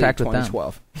a Matt contract Lee, with them.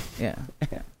 2012. Yeah.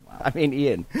 I mean,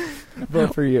 Ian,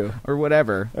 vote for you. Or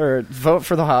whatever. Or vote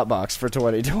for the hot box for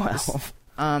 2012.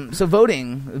 So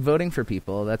voting for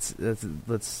people. Let's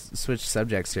switch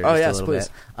subjects here. Oh, just yes, a little please.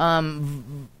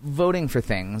 bit. Voting for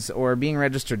things, or being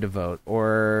registered to vote,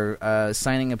 or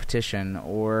signing a petition,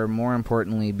 or more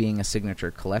importantly, being a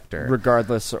signature collector.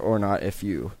 Regardless or not if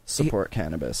you support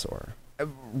cannabis or...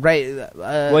 Right.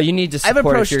 well, you need to I've support if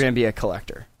approached- you're going to be a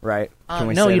collector, right? Can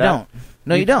we no, say you that? don't.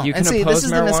 No, you don't. You can and see, oppose this is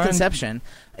the marijuana? misconception: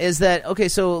 is that okay?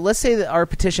 So let's say that our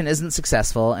petition isn't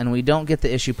successful, and we don't get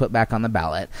the issue put back on the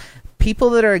ballot.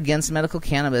 People that are against medical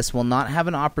cannabis will not have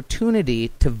an opportunity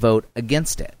to vote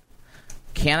against it.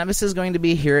 Cannabis is going to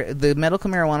be here. The medical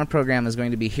marijuana program is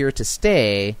going to be here to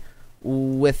stay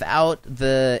without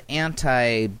the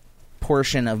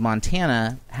portion of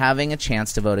Montana having a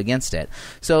chance to vote against it.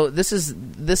 So this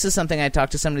is something I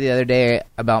talked to somebody the other day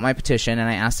about my petition, and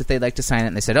I asked if they'd like to sign it,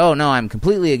 and they said, "Oh no, I'm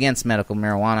completely against medical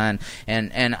marijuana,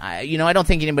 and I don't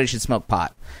think anybody should smoke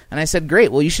pot." And I said,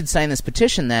 "Great, well you should sign this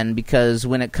petition then, because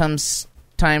when it comes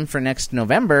time for next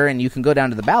November and you can go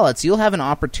down to the ballots, you'll have an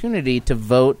opportunity to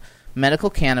vote medical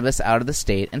cannabis out of the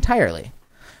state entirely.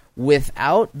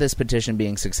 Without this petition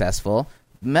being successful,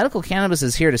 medical cannabis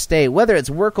is here to stay. Whether it's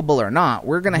workable or not,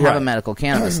 we're going to have a medical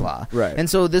cannabis law. Right. And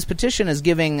so this petition is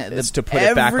giving to put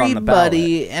it back on the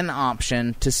everybody an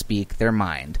option to speak their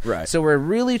mind. Right. So we're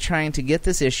really trying to get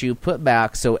this issue put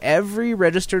back so every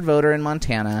registered voter in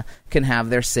Montana can have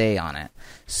their say on it.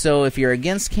 So if you're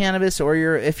against cannabis or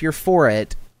if you're for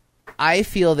it, I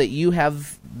feel that you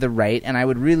have the right, and I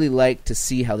would really like to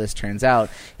see how this turns out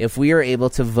if we are able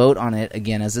to vote on it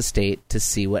again as a state to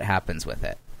see what happens with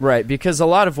it. Right, because a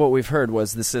lot of what we've heard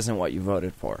was this isn't what you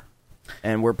voted for.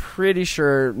 And we're pretty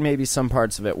sure maybe some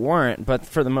parts of it weren't, but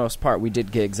for the most part, we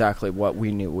did get exactly what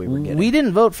we knew we were getting. We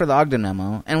didn't vote for the Ogden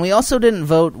memo, and we also didn't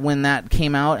vote when that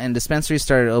came out and dispensaries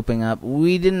started opening up.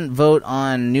 We didn't vote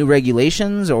on new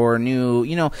regulations or new,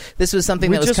 this was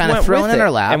something that was kind of thrown in our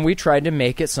lap. And we tried to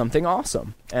make it something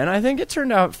awesome. And I think it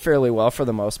turned out fairly well for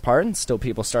the most part, and still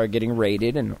people started getting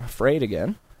raided and afraid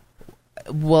again.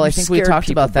 Well, I think we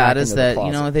talked about that is that,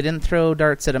 they didn't throw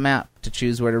darts at a map to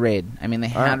choose where to raid. I mean, they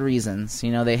had reasons.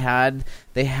 They had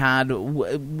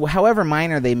however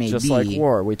minor they may be. Just like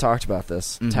war, we talked about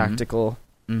this. Tactical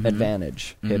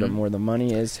advantage. Hit them where the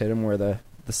money is, hit them where the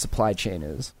supply chain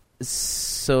is.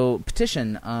 So,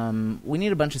 petition, we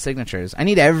need a bunch of signatures. I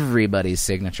need everybody's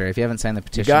signature. If you haven't signed the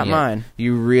petition You got yet, mine.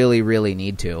 You really, really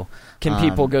need to. Can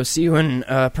people go see you in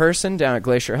person down at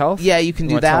Glacier Health? Yeah, you can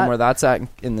do Tell that. them where that's at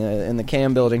in the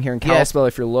CAM building here in Kalispell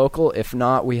if you're local. If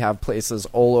not, we have places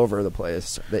all over the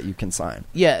place that you can sign.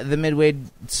 Yeah, the Midway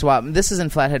swap. This is in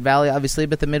Flathead Valley, obviously,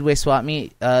 but the Midway swap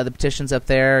meet, the petition's up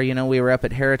there. We were up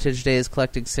at Heritage Days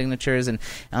collecting signatures, and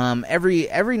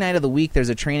every night of the week there's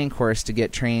a training course to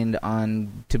get trained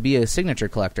on to be a signature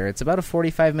collector. It's about a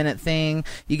 45-minute thing.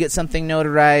 You get something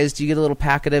notarized, you get a little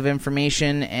packet of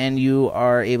information, and you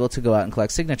are able to go out and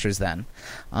collect signatures then.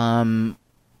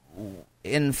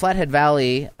 In Flathead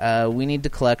Valley, we need to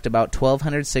collect about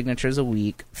 1,200 signatures a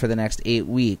week for the next 8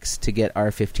 weeks to get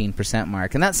our 15%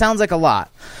 mark. And that sounds like a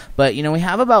lot. But, we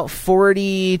have about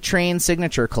 40 trained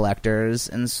signature collectors,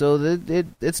 and so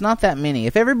it's not that many.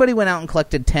 If everybody went out and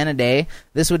collected 10 a day,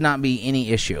 this would not be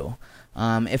any issue.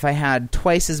 If I had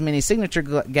twice as many signature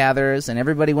gatherers and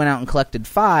everybody went out and collected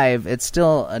 5, it's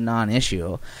still a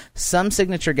non-issue. Some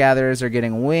signature gatherers are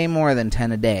getting way more than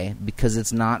 10 a day because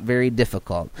it's not very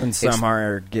difficult. And some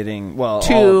are getting,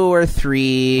 2 or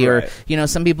 3, right. or,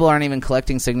 some people aren't even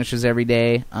collecting signatures every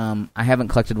day. I haven't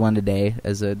collected one today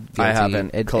as a guilty I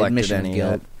haven't collected admission any of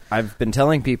guilt. yet. I've been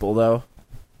telling people, though,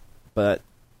 but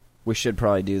we should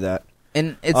probably do that.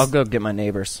 And I'll go get my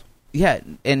neighbors. Yeah,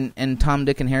 and Tom,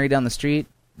 Dick, and Harry down the street,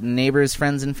 neighbors,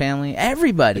 friends, and family,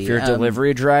 everybody. If you're a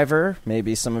delivery driver,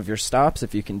 maybe some of your stops,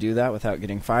 if you can do that without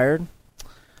getting fired.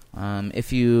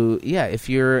 If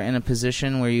you're in a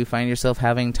position where you find yourself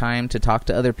having time to talk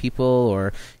to other people,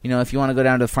 or if you want to go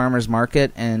down to the farmer's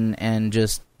market and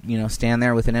just stand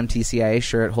there with an MTCIA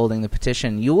shirt holding the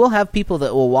petition, you will have people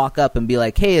that will walk up and be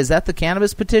like, hey, is that the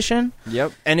cannabis petition?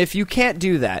 Yep. And if you can't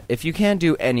do that, if you can't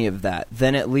do any of that,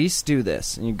 then at least do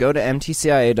this. And you go to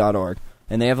mtcia.org,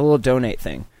 and they have a little donate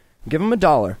thing. Give them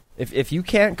 $1. If you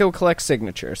can't go collect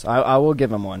signatures, I will give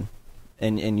them one,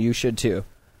 and you should too.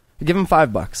 Give them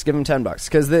 $5. Give them $10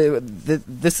 because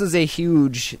this is a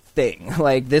huge thing.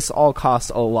 Like, this all costs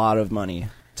a lot of money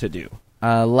to do.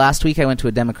 Last week I went to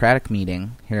a Democratic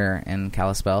meeting here in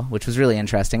Kalispell, which was really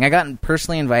interesting. I got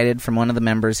personally invited from one of the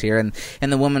members here, and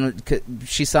the woman,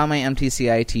 she saw my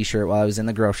MTCI T-shirt while I was in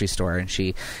the grocery store, and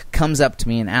she comes up to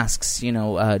me and asks, do you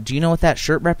know what that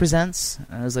shirt represents?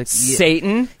 And I was like,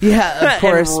 Satan? Yeah, of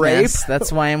course, and rape? miss.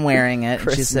 That's why I'm wearing it.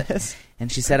 Christmas.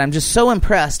 And she said, I'm just so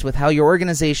impressed with how your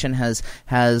organization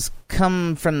has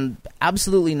come from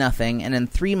absolutely nothing, and in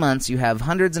 3 months you have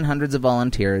hundreds and hundreds of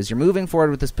volunteers. You're moving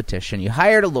forward with this petition. You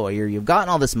hired a lawyer. You've gotten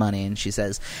all this money. And she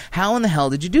says, how in the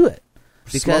hell did you do it?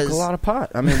 Because smoke a lot of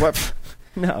pot. I mean, what?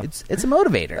 No. It's a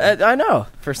motivator. I know.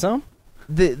 For some.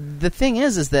 The thing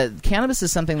is that cannabis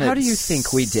is something that how do you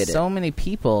think we did it? So many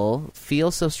people feel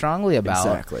so strongly about.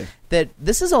 Exactly. That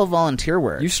this is all volunteer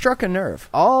work. You struck a nerve.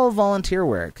 All volunteer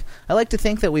work. I like to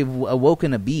think that we've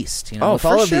awoken a beast. Oh, with for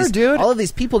all of sure, these, dude. All of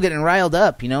these people getting riled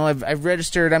up. I've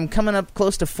registered. I'm coming up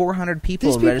close to 400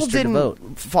 people registered to vote.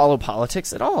 Didn't follow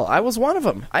politics at all. I was one of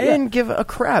them. I didn't give a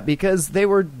crap because they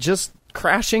were just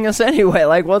crashing us anyway.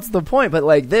 Like, what's the point? But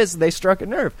like this, they struck a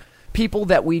nerve. People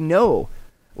that we know,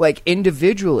 like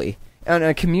individually. On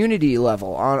a community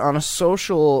level, on a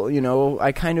social,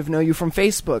 I kind of know you from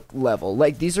Facebook level.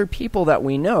 Like, these are people that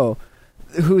we know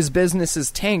whose business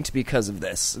is tanked because of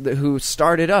this, who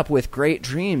started up with great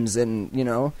dreams and,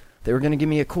 They were going to give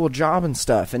me a cool job and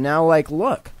stuff. And now, like,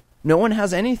 look, no one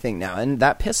has anything now. And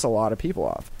that pissed a lot of people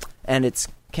off. And it's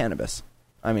cannabis.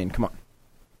 I mean, come on.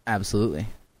 Absolutely.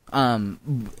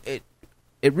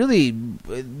 It really,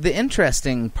 the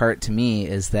interesting part to me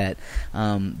is that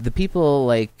the people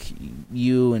like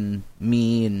you and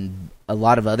me and a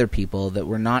lot of other people that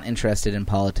were not interested in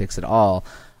politics at all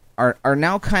are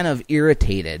now kind of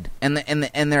irritated, and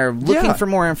they're looking for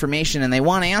more information, and they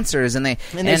want answers, and they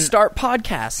start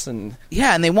podcasts, and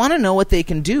and they want to know what they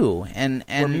can do, and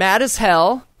we're mad as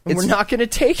hell, and we're not going to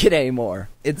take it anymore.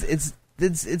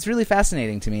 It's really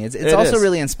fascinating to me. It's also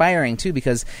really inspiring too,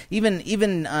 because even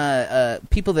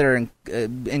people that are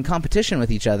in competition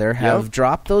with each other have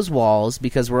dropped those walls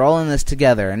because we're all in this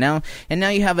together. And now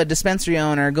you have a dispensary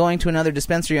owner going to another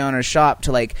dispensary owner's shop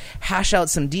to like hash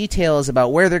out some details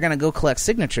about where they're going to go collect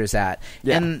signatures at.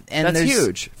 Yeah, and that's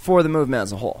huge for the movement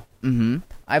as a whole. Mm-hmm.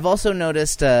 I've also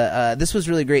noticed this was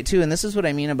really great too, and this is what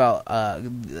I mean about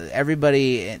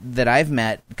everybody that I've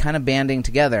met kind of banding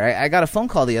together. I got a phone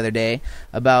call the other day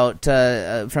about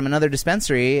from another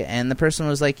dispensary, and the person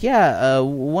was like,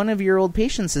 one of your old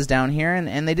patients is down here,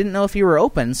 and they didn't know if you were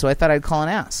open, so I thought I'd call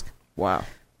and ask. Wow.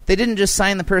 They didn't just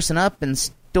sign the person up and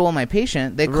stole my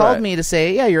patient. They called me to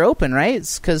say, yeah, you're open, right?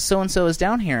 It's because so-and-so is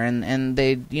down here, and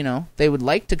they would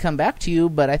like to come back to you,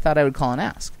 but I thought I would call and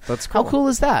ask. That's cool. How cool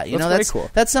is that? That's cool.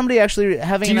 That's somebody actually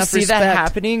having enough respect. Do you see that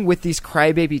happening with these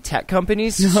crybaby tech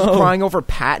companies crying over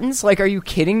patents? Like, are you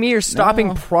kidding me? You're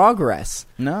stopping progress.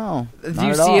 No. Do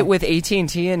you see it with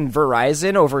AT&T and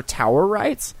Verizon over tower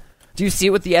rights? Do you see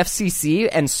it with the FCC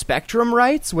and Spectrum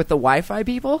rights with the Wi-Fi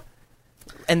people?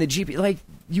 And the GP, like,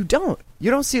 you don't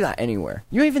see that anywhere.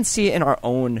 You don't even see it in our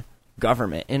own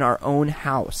government, in our own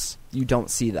house. You don't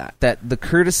see that. That the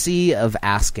courtesy of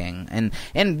asking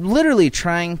and literally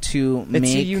trying to make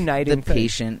the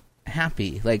patient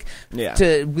happy. Like,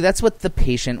 that's what the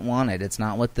patient wanted. It's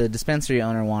not what the dispensary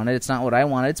owner wanted. It's not what I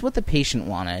wanted. It's what the patient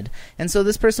wanted. And so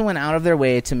this person went out of their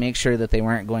way to make sure that they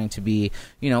weren't going to be,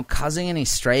 causing any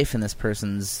strife in this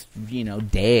person's,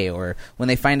 day, or when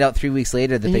they find out 3 weeks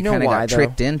later that they kind of got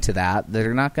tricked into that,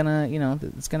 they're not going to,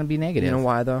 it's going to be negative. You know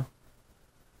why, though?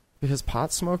 Because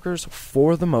pot smokers,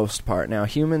 for the most part, now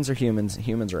humans are humans,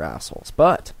 humans are assholes,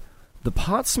 but the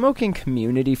pot smoking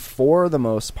community, for the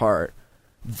most part,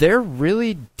 they're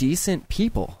really decent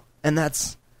people. And I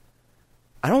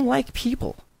don't like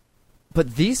people.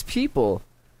 But these people,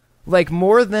 like,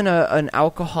 more than an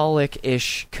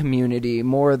alcoholic-ish community,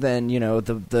 more than,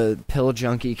 the pill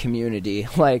junkie community,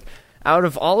 like, out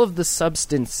of all of the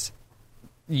substance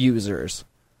users,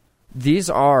 these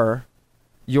are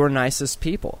your nicest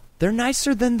people. They're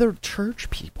nicer than the church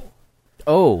people.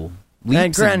 Oh,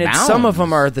 and granted, some of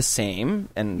them are the same,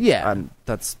 and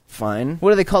that's fine.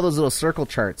 What do they call those little circle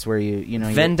charts where you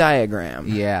Venn diagram?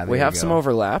 Yeah, we have some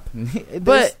overlap,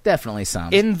 but definitely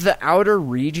some in the outer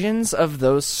regions of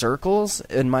those circles.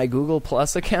 In my Google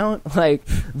Plus account, like,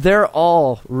 they're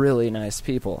all really nice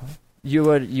people. You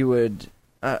would,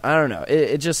 I don't know.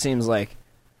 It just seems like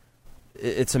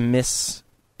it's a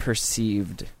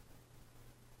misperceived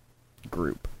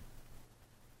group.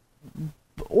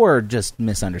 Or just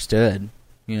misunderstood.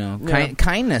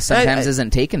 Kindness sometimes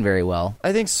isn't taken very well.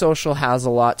 I think social has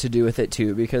a lot to do with it,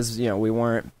 too, because, we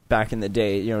weren't, back in the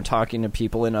day, talking to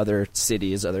people in other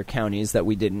cities, other counties that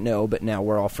we didn't know, but now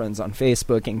we're all friends on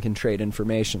Facebook and can trade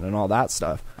information and all that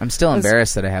stuff. I'm still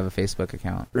embarrassed that I have a Facebook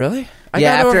account. Really? I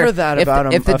got over that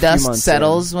about if the dust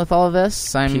settles with all of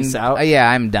this, peace out.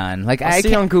 I'm done. Like, I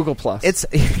see you on Google Plus.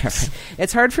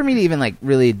 It's hard for me to even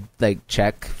really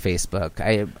check Facebook.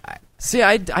 See,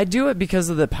 I do it because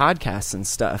of the podcasts and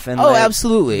stuff. And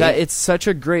absolutely. That it's such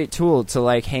a great tool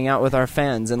to, hang out with our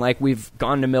fans. And, we've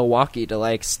gone to Milwaukee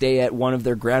to, stay at one of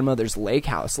their grandmother's lake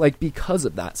house, because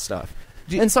of that stuff.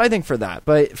 And so I think for that.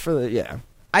 But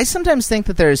I sometimes think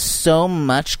that there's so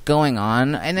much going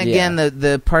on. And again,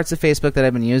 the parts of Facebook that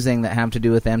I've been using that have to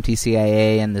do with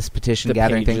MTCIA and this petition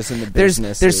gathering thing,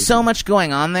 there's so much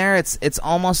going on there. It's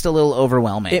almost a little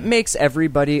overwhelming. It makes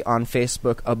everybody on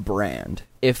Facebook a brand,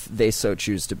 if they so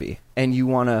choose to be. And you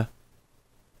want to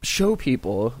show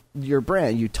people your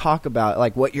brand. You talk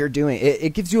about, what you're doing.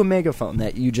 It gives you a megaphone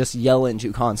that you just yell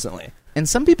into constantly. And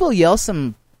some people yell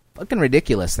some fucking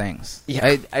ridiculous things.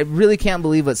 Yeah. I really can't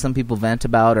believe what some people vent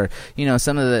about, or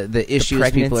some of the issues, the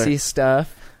pregnancy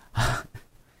stuff.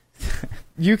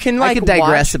 You can I could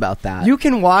digress about that. You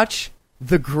can watch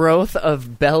the growth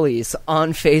of bellies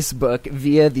on Facebook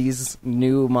via these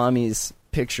new mommies'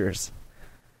 pictures.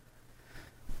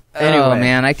 Anyway.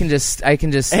 Man, I can just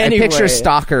Anyway. I picture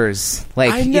stalkers.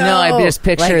 Like, I I just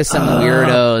picture Like, some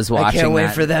weirdos watching I can't wait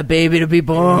that. for that baby to be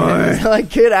born. Like,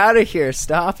 get out of here.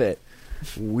 Stop it.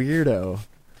 Weirdo.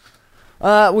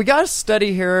 We got a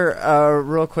study here,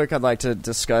 real quick I'd like to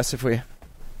discuss if we...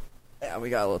 Yeah, we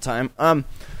got a little time.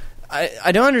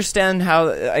 I don't understand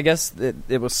how... I guess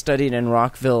it was studied in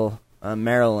Rockville,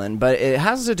 Maryland, but it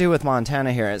has to do with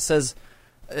Montana here. It says...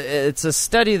 It's a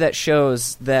study that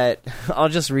shows that... I'll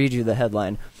just read you the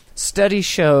headline. Study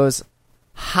shows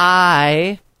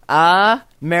high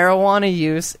marijuana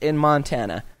use in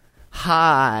Montana.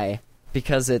 High.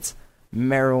 Because it's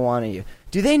marijuana use.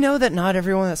 Do they know that not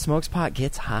everyone that smokes pot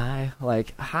gets high?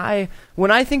 Like, high... When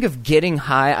I think of getting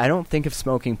high, I don't think of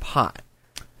smoking pot.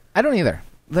 I don't either.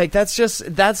 Like, that's just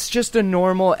a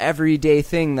normal, everyday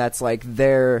thing that's, like,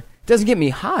 there... It doesn't get me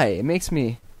high. It makes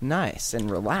me nice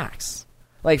and relax.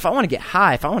 Like, if I want to get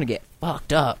high, if I want to get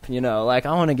fucked up, like,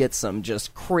 I want to get some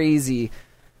just crazy...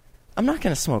 I'm not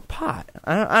going to smoke pot.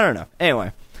 I don't know.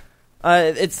 Anyway,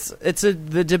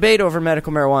 the debate over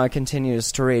medical marijuana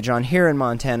continues to rage on here in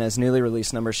Montana as newly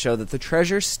released numbers show that the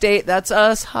Treasure State, that's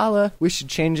us, holla, we should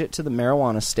change it to the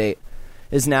marijuana state,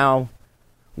 is now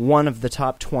one of the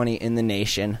top 20 in the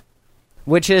nation,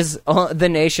 which is the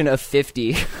nation of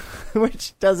 50.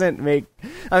 Which doesn't make...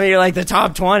 I mean, you're like, the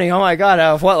top 20, oh my god,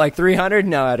 out of what, like 300?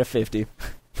 No, out of 50.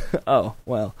 Oh,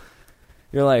 well.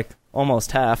 You're like,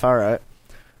 almost half, alright.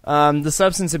 The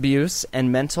Substance Abuse and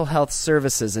Mental Health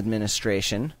Services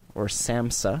Administration, or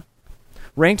SAMHSA,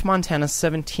 ranked Montana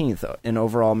 17th in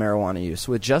overall marijuana use,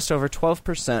 with just over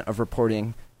 12% of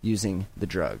reporting using the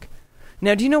drug.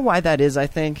 Now, do you know why that is, I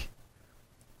think?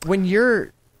 When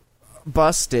you're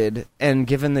busted and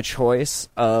given the choice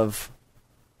of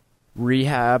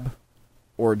rehab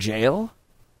or jail,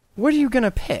 what are you gonna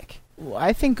pick? Well,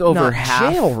 I think over Not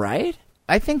half jail, right?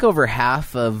 I think over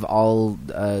half of all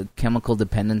chemical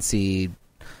dependency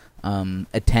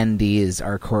attendees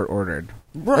are court ordered.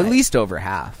 Right. At least over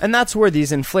half. And that's where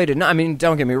these inflated... No, I mean,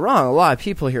 don't get me wrong, a lot of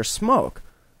people here smoke.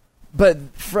 But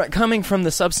coming from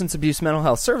the Substance Abuse Mental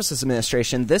Health Services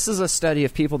Administration, this is a study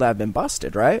of people that have been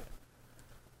busted, right?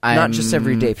 Not just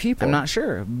everyday people. I'm not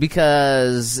sure.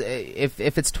 Because if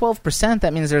it's 12%,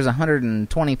 that means there's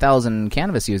 120,000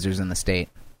 cannabis users in the state.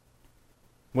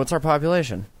 What's our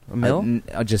population? A mil?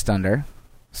 Just under.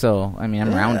 So, I mean,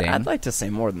 I'm rounding. I'd like to say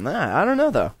more than that. I don't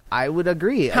know, though. I would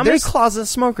agree. How many closet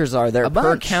smokers are there a per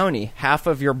bunch. county? Half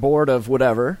of your board of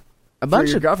whatever. A bunch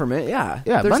for your of government, yeah.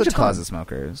 Yeah, a There's bunch of ton. closet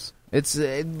smokers. It's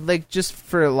like just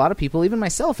for a lot of people, even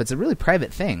myself, it's a really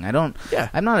private thing.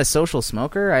 I'm not a social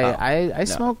smoker. I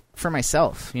smoke for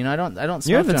myself. I don't smoke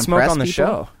You haven't to smoked impress on the people.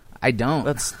 show. I don't.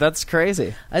 That's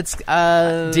crazy. It's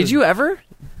Did you ever?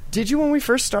 Did you when we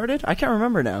first started? I can't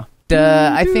remember now.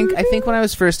 I think when I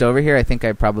was first over here, I think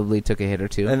I probably took a hit or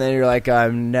two. And then you're like,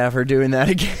 I'm never doing that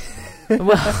again.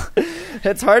 Well,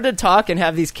 it's hard to talk and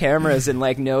have these cameras and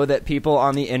like know that people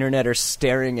on the internet are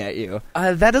staring at you.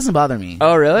 that doesn't bother me.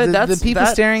 Oh, really? The people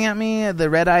staring at me, the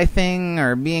red eye thing,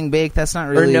 or being baked, that's not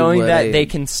really... Or knowing what that they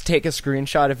can take a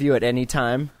screenshot of you at any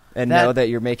time and know that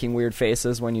you're making weird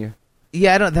faces when you...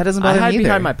 Yeah, that doesn't bother me hide either.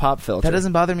 behind my pop filter. That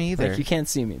doesn't bother me either. Like, you can't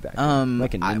see me back there,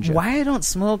 like a ninja. Why I don't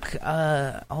smoke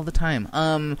all the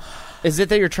time? Is it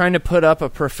that you're trying to put up a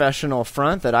professional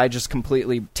front that I just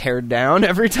completely tear down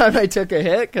every time I took a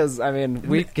hit? Because, I mean,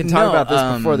 we can talk about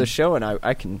this before the show, and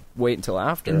I can wait until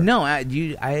after. No, I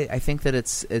think that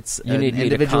it's you an need me to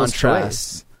individual's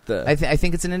contrast choice. I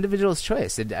think it's an individual's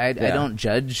choice. I don't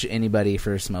judge anybody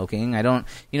for smoking. I don't...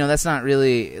 that's not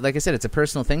really... Like I said, it's a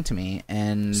personal thing to me.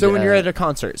 And so when you're at a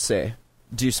concert, say,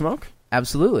 do you smoke?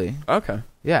 Absolutely. Okay.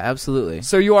 Yeah, absolutely.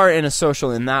 So you are in a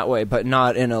social in that way, but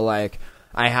not in a, like,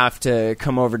 I have to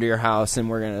come over to your house and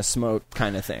we're going to smoke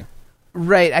kind of thing.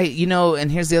 Right. And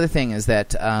here's the other thing is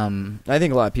that... I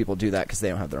think a lot of people do that because they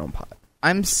don't have their own pot.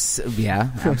 Yeah,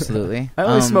 absolutely. I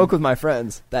only smoke with my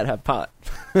friends that have pot.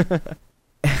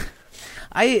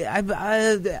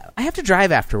 I have to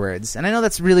drive afterwards, and I know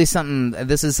that's really something.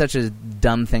 This is such a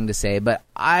dumb thing to say, but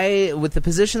with the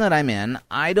position that I'm in,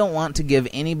 I don't want to give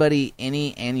anybody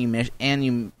any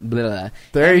ammunition.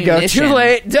 There you go. Too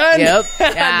late. Done. Yep. No,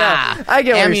 I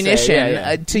get what ammunition you're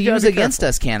saying. to use against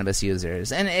us cannabis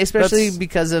users, and especially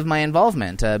because of my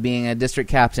involvement, being a district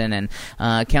captain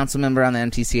and council member on the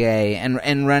MTCA,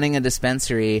 and running a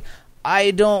dispensary.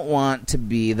 I don't want to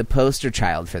be the poster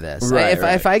child for this. Right,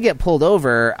 if I get pulled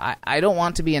over, I don't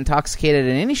want to be intoxicated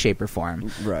in any shape or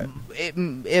form. Right.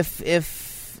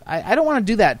 If I don't want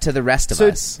to do that to the rest of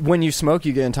us. So when you smoke,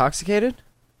 you get intoxicated?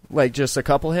 Like just a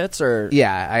couple hits, or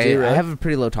Yeah, I Do you really? have a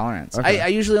pretty low tolerance. Okay. I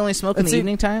usually only smoke in Let's the see,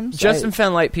 evening times. Justin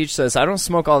Fan Light Peach says, I don't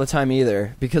smoke all the time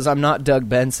either because I'm not Doug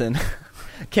Benson.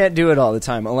 Can't do it all the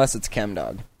time unless it's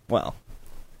Chemdog. Well,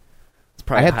 it's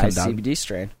probably I a have high Chemdog. CBD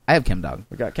strain. I have Chemdog.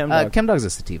 We got Chemdog. Chemdog's a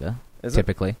sativa, Is it?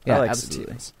 typically. Yeah, I like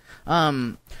absolutely.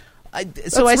 sativas. I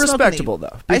That's smoke in the- respectable,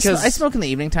 though, because I smoke in the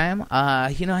evening time.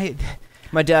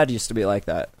 my dad used to be like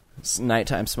that. It's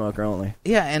nighttime smoker only.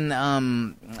 Yeah, and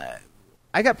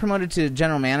I got promoted to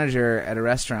general manager at a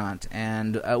restaurant,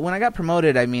 and when I got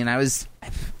promoted, I mean, I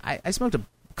smoked a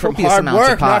From copious hard amounts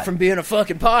work, of pot. not from being a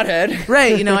fucking pothead.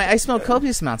 Right, I smoked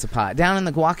copious amounts of pot down in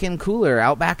the guac-in cooler,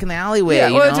 out back in the alleyway.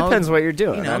 Yeah, well, you it know? depends what you're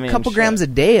doing. I mean, a couple shit. grams a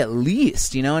day at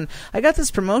least, and I got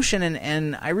this promotion,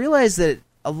 and I realized that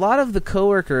a lot of the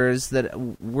coworkers that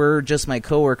were just my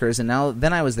coworkers, and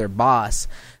then I was their boss,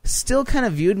 still kind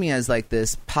of viewed me as like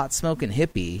this pot smoking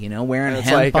hippie, wearing It's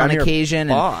hemp like, on I'm your occasion.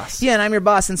 boss. Yeah, and I'm your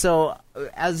boss, and so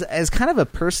as kind of a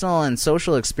personal and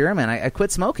social experiment, I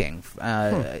quit smoking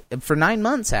for 9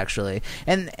 months actually,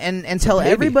 and until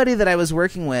everybody that I was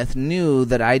working with knew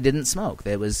that I didn't smoke.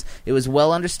 It was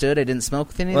well understood. I didn't smoke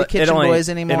with any of the kitchen boys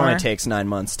anymore. It only takes 9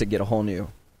 months to get a whole new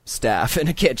staff in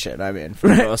a kitchen. I mean, for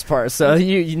the most part. So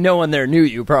no one there knew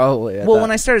you probably.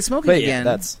 When I started smoking But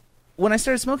again, when I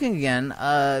started smoking again,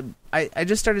 I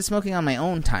just started smoking on my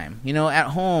own time. At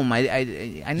home,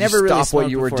 I never really stopped smoked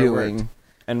what you were before I doing worked.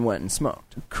 and went and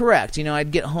smoked. Correct.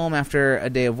 I'd get home after a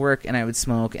day of work and I would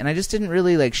smoke, and I just didn't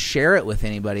really share it with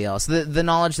anybody else. The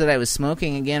knowledge that I was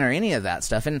smoking again or any of that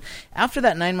stuff. And after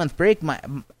that 9-month break, my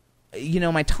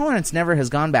tolerance never has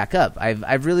gone back up.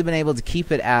 I've really been able to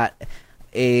keep it at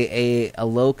a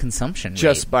low consumption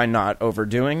Just rate. by not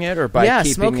overdoing it, or by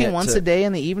keeping smoking it once to- a day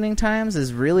in the evening times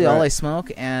is really Right. all I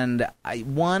smoke, and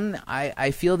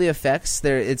I feel the effects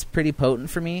there. It's pretty potent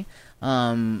for me,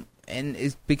 and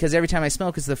it's because every time I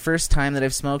smoke, it's the first time that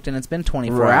I've smoked, and it's been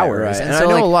 24 hours. Right. And so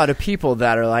I know a lot of people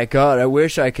that are like, God, I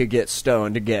wish I could get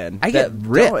stoned again. I get That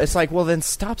ripped. don't- It's like, well, then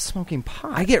stop smoking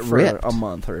pot. I get for ripped. a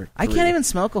month or I three. can't even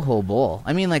smoke a whole bowl.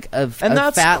 I mean, like And a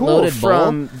that's fat cool loaded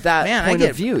from bowl. that Man, point I get,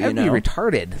 of view, I'd be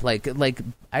retarded. Like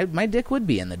my dick would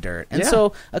be in the dirt. And Yeah.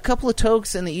 so a couple of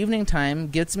tokes in the evening time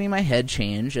gets me my head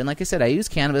change. And like I said, I use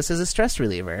cannabis as a stress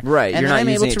reliever. Right, And you're then not I'm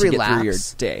using able it to to relax. get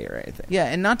through your day or anything. Yeah,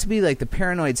 and not to be like the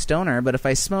paranoid stoner, but if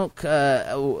I smoke,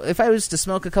 if I was to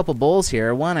smoke a couple bowls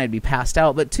here, one, I'd be passed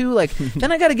out, but two,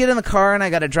 then I got to get in the car and I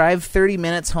got to drive 30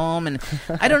 minutes home, and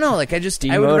I don't know,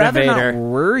 I would rather not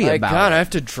worry like, about God, it. I have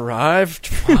to drive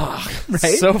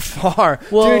Right? so far.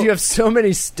 Well- Dude, you have so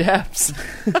many steps.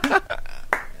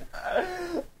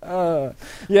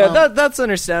 That's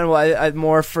understandable. I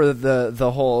more for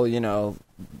the whole,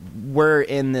 we're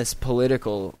in this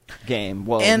political game.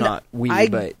 Well, And not we, I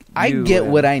but I you get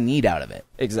and- what I need out of it.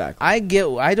 exactly. I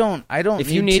don't.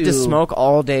 If you need to smoke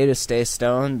all day to stay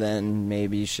stoned, then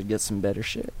maybe you should get some better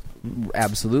shit.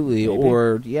 absolutely, Maybe.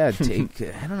 or take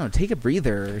I don't know, take a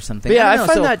breather or something. But yeah, I don't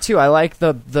know, find so- that too. I like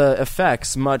the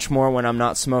effects much more when I'm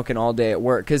not smoking all day at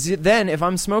work. Because then, if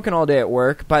I'm smoking all day at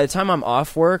work, by the time I'm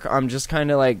off work, I'm just kind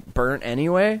of like burnt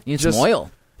anyway. You need some oil.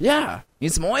 Yeah, You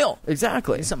need some oil.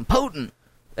 exactly. You need something potent.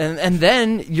 And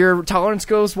then your tolerance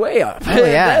goes way up. Oh,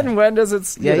 yeah. Then when does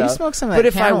it? Yeah, you know? smoke some of But that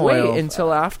if I camel wait oil.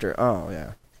 until after, oh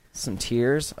yeah, some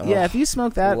tears. Oh, Yeah, if you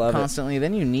smoke that love it. constantly,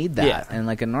 then you need that. Yeah. And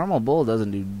like a normal bowl doesn't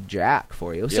do jack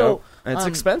for you. Yep. So And it's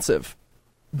expensive.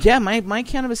 Yeah, my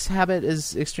cannabis habit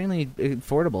is extremely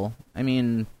affordable. I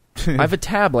mean, I have a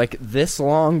tab like this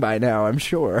long by now. I'm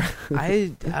sure.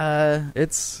 I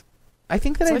It's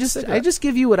think that It's I like just cigarette.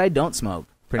 give you what I don't smoke.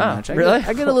 Pretty Oh, much. really?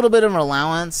 I get a little bit of an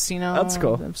allowance, That's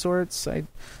cool. of sorts. That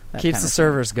keeps kind the of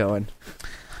servers going.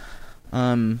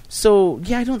 So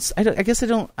yeah,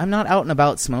 I'm not out and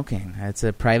about smoking. It's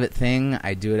a private thing.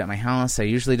 I do it at my house. I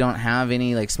usually don't have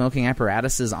any like smoking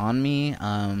apparatuses on me.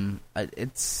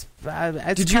 It's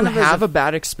Did you have a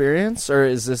bad experience, or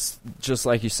is this just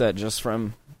like you said, just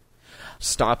from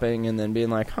stopping and then being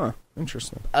like, huh,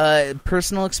 interesting?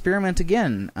 personal experiment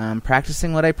again?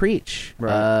 Practicing what I preach.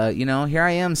 Right. Here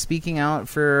I am speaking out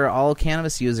for all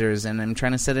cannabis users, and I'm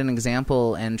trying to set an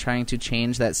example and trying to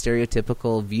change that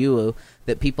stereotypical view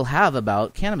that people have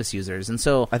about cannabis users. And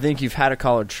so I think you've had a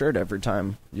collared shirt every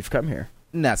time you've come here,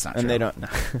 that's not true. and they don't.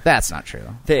 That's not true.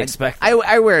 They expect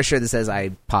I wear a shirt that says I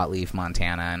pot leaf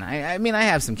Montana, and I mean I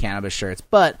have some cannabis shirts,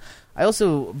 but I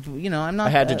also I'm not. I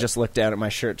had to just look down at my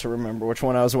shirt to remember which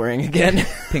one I was wearing again. Pink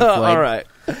Floyd. All right.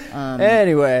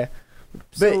 Anyway, but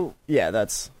so yeah,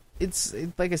 that's it's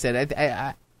like I said.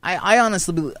 I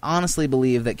honestly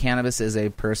believe that cannabis is a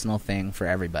personal thing for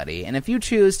everybody, and if you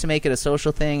choose to make it a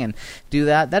social thing and do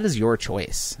that, that is your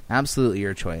choice, absolutely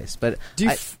your choice. But do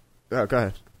you. Oh, go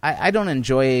ahead. I don't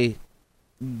enjoy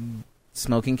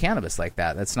smoking cannabis like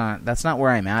that. That's not where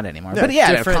I'm at anymore. Yeah, but yeah,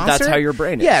 at a different. concert, That's how your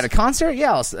brain is. Yeah, at a concert,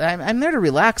 yeah, I'm there to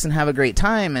relax and have a great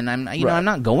time, and I'm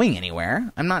not going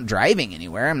anywhere. I'm not driving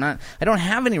anywhere. I don't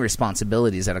have any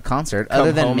responsibilities at a concert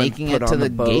other than making it to the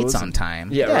gates on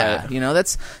time. Yeah, right. You know,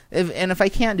 if I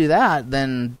can't do that,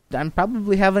 then I'm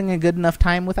probably having a good enough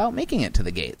time without making it to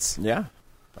the gates. Yeah,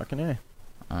 fucking A.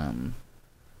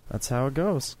 That's how it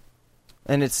goes.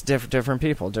 And it's different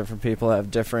people. Different people have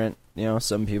different,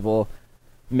 some people,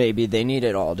 maybe they need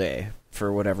it all day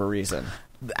for whatever reason.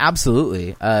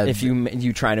 Absolutely. If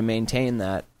you try to maintain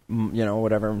that,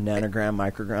 whatever nanogram,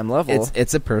 microgram level.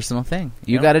 It's a personal thing.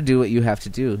 You got to do what you have to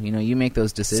do. You make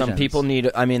those decisions. Some people need,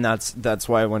 that's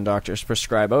why when doctors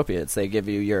prescribe opiates, they give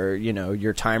you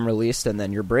your time released and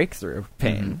then your breakthrough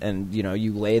pain. Mm-hmm. And,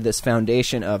 you lay this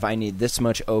foundation of, I need this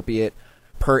much opiate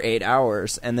per 8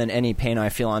 hours, and then any pain I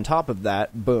feel on top of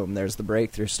that, boom, there's the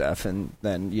breakthrough stuff. And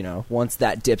then, once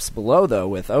that dips below, though,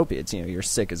 with opiates, you're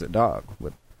sick as a dog.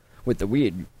 With the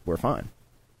weed, we're fine.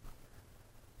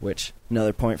 Which,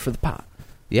 another point for the pot.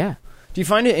 Yeah. Do you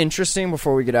find it interesting,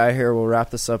 before we get out of here, we'll wrap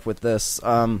this up with this,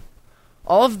 all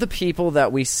of the people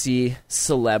that we see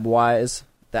celeb-wise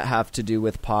that have to do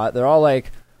with pot, they're all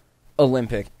like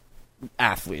Olympic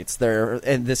athletes.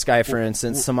 And this guy, for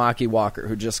instance, Samaki Walker,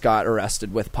 who just got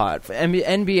arrested with pot.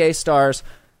 NBA stars,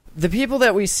 the people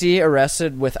that we see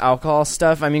arrested with alcohol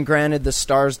stuff, granted, the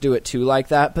stars do it too like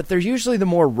that, but they're usually the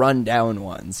more run-down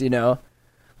ones,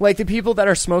 Like, the people that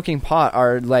are smoking pot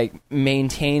are, like,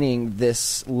 maintaining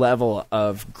this level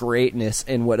of greatness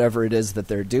in whatever it is that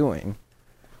they're doing.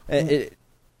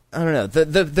 I don't know.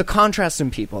 The contrast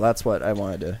in people, that's what I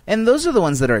wanted to... And those are the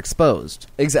ones that are exposed.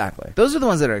 Exactly. Those are the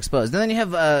ones that are exposed. And then you have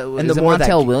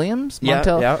Montel Williams? Yeah,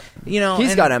 Montel, yeah.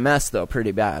 He's got MS, though,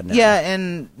 pretty bad now. Yeah,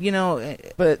 and,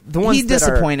 but the ones he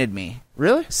disappointed me.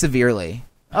 Really? Severely.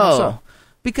 How so?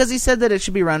 Because he said that it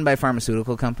should be run by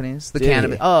pharmaceutical companies. The Did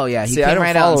cannabis. he? Oh, yeah. He See, came I don't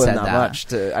right follow out and him said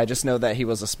that much. I just know that he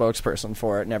was a spokesperson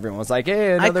for it, and everyone was like,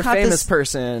 hey, another famous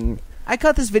person... I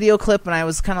caught this video clip and I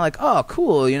was kind of like, "Oh,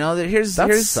 cool! Here's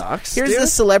sucks, here's dude.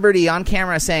 this celebrity on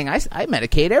camera saying I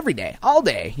medicate every day, all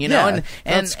day, Yeah,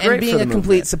 and great being for a the complete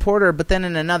movement. supporter." But then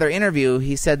in another interview,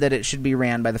 he said that it should be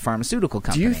ran by the pharmaceutical Do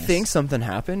companies. you think something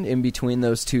happened in between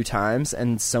those two times,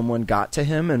 and someone got to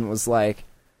him and was like,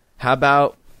 "How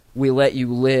about we let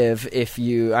you live if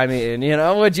you?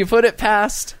 Would you put it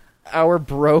past our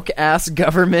broke ass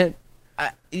government?"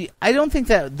 I don't think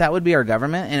that would be our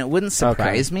government, and it wouldn't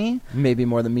surprise me. Maybe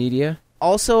more the media.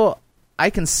 Also, I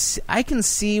can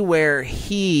see where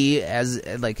he, as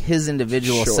like his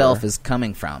individual Sure. self, is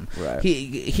coming from. Right.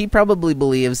 He probably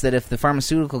believes that if the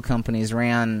pharmaceutical companies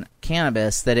ran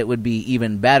cannabis, that it would be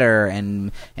even better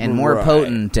and more Right.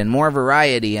 potent and more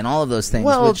variety and all of those things.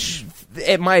 Well, which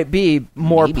it might be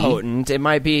more Maybe. potent. It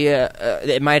might be.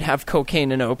 It might have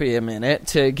cocaine and opium in it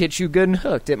to get you good and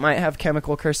hooked. It might have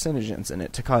chemical carcinogens in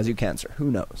it to cause you cancer.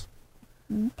 Who knows?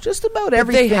 just about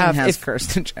everything has if-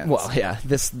 carcinogens. Well, yeah,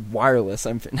 this wireless.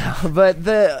 But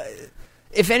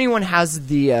if anyone has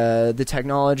the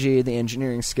technology, the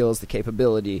engineering skills, the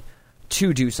capability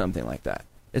to do something like that,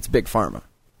 it's Big Pharma.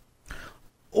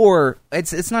 Or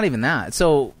it's not even that.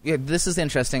 So this is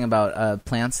interesting about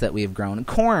plants that we have grown.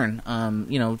 Corn,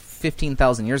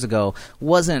 15,000 years ago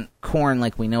wasn't corn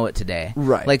like we know it today.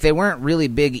 Right. Like they weren't really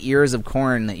big ears of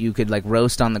corn that you could like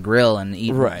roast on the grill and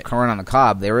eat Right. corn on the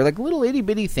cob. They were like little itty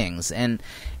bitty things. And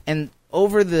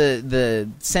over the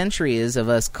centuries of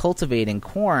us cultivating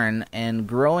corn and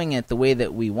growing it the way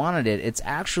that we wanted it, it's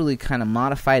actually kind of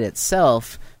modified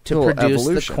itself to Little produce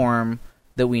evolution. the corn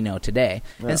that we know today.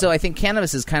 Yeah. And so I think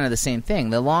cannabis is kind of the same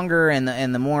thing. The longer and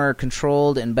the more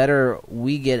controlled and better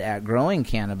we get at growing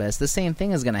cannabis, the same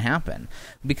thing is going to happen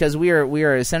because we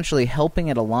are essentially helping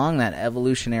it along that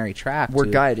evolutionary track. We're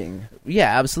guiding.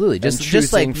 Yeah, absolutely. And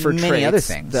Just like choosing for many other traits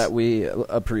things that we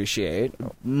appreciate.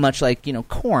 much like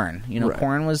corn. Right.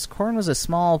 Corn was a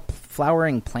small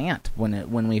flowering plant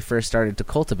when we first started to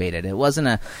cultivate it. It wasn't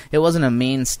a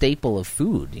main staple of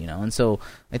food, and so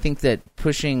I think that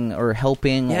pushing or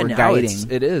helping or now guiding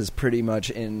it is pretty much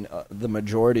in the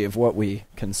majority of what we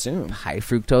consume. high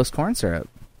fructose corn syrup.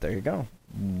 There you go.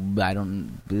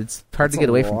 It's hard That's to get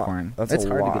a away from lot. corn. That's It's a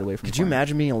hard lot. to get away from Could corn. you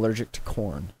imagine being allergic to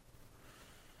corn?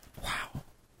 Wow.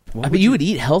 But you would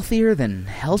eat healthier than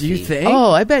healthy. Do you think?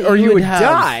 Oh, I bet Or you would have,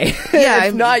 die. Yeah,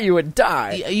 if not, you would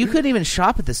die. You couldn't even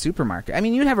shop at the supermarket. I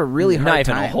mean, you'd have a really hard Not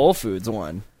even time. a Whole Foods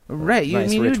one. Right.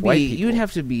 Nice, rich white people. You'd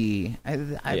have to be.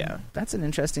 Yeah. That's an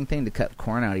interesting thing to cut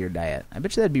corn out of your diet. I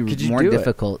bet you that'd be Could you more do it?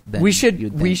 difficult than we you'd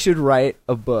should think. write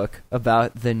a book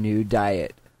about the new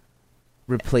diet.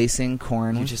 Replacing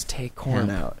corn. You with just take corn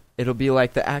hemp. out. It'll be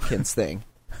like the Atkins thing.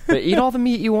 But eat all the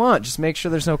meat you want. Just make sure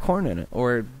there's no corn in it.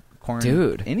 Or corn.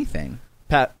 Dude. Anything.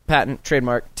 Patent,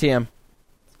 trademark, TM.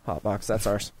 Hotbox, that's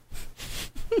ours.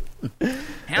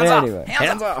 Hands Anyway, off.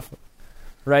 Hands off.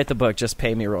 Write the book. Just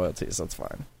pay me royalties. That's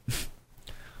fine.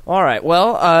 All right.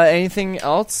 Well, anything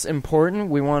else important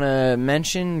we want to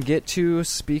mention, get to,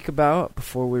 speak about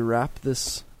before we wrap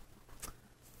this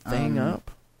thing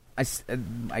up?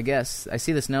 I guess I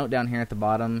see this note down here at the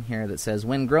bottom here that says,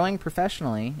 when growing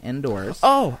professionally indoors,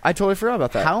 Oh, I totally forgot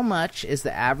about that. how much is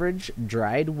the average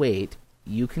dried weight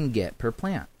you can get per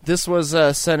plant? This was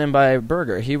sent in by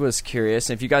Berger. He was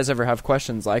curious. If you guys ever have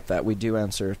questions like that, we do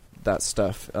answer that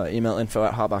stuff. Email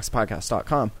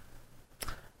info@hotboxpodcast.com.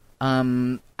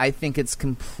 I think it's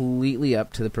completely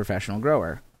up to the professional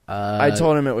grower. I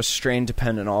told him it was strain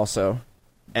dependent also,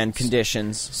 and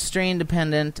conditions. Strain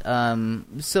dependent.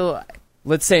 So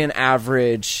Let's say an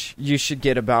average, you should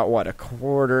get about, what, a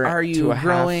quarter are to you a half?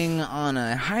 growing on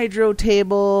a hydro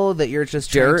table that you're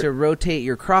just trying Dirt? to rotate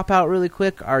your crop out really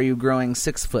quick? Are you growing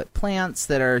 6-foot plants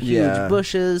that are huge Yeah.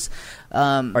 bushes?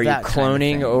 Are you that kind of cloning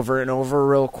thing. over and over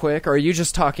real quick? Or are you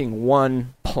just talking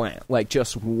one plant, like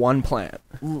just one plant?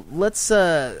 Let's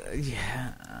I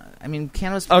mean,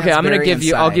 cannabis plants Okay, I'm going to vary give in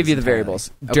you. I'll size give you the entirely.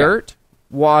 variables: Okay. dirt,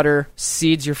 water,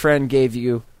 seeds. Your friend gave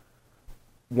you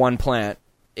one plant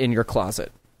in your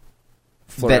closet.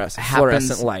 Fluorescent, happens-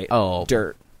 fluorescent light. oh.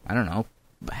 dirt, I don't know,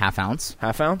 half ounce,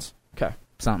 half ounce. Okay.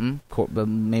 something, but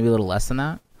maybe a little less than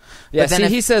that. Yeah. But then See,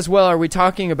 if- he says, well, are we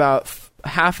talking about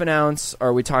half an ounce? Or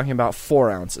are we talking about 4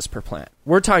 ounces per plant?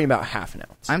 We're talking about half an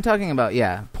ounce. I'm talking about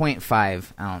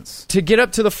 0.5 ounce. To get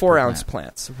up to the 4 ounce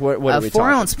plant. plants, what are we A 4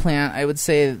 talking? ounce plant, I would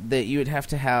say that you would have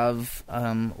to have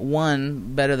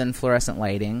one, better than fluorescent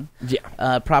lighting,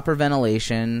 Yeah. proper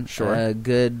ventilation, Sure.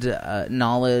 good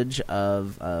knowledge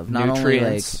of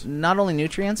Nutrients. not only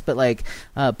nutrients but like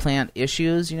plant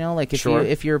issues. You know, like Sure.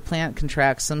 if your plant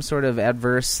contracts some sort of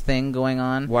adverse thing going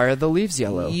on, Why are the leaves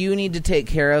yellow? you need to take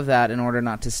care of that in order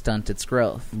not to stunt its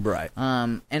growth. Right.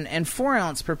 And 4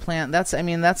 ounce per plant. That's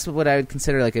what I would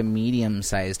consider like a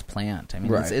medium-sized plant. I mean,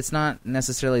 Right. it's not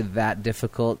necessarily that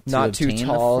difficult. To Not too obtain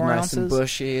the tall, 4 nice and ounces.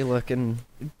 bushy looking.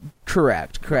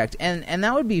 Correct. And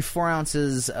that would be 4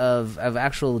 ounces of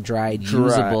actual dried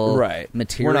usable right.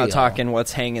 material. We're not talking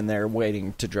what's hanging there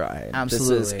waiting to dry.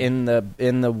 Absolutely. This is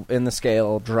in the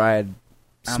scale dried.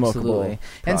 Smokable Absolutely.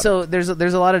 And product. so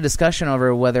there's a lot of discussion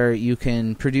over whether you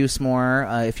can produce more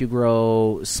if you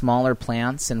grow smaller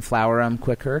plants and flower them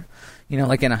quicker. You know,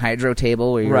 like in a hydro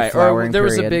table where you're right. flowering. Or there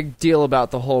was a period. big deal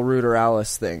about the whole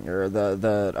ruderalis thing, or the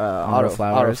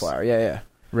Autoflowers. autoflower. Yeah.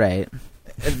 Right.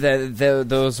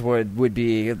 Those would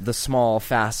be the small,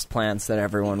 fast plants that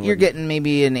everyone would... You're getting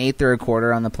maybe an eighth or a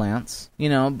quarter on the plants, you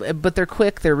know, but they're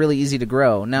quick. They're really easy to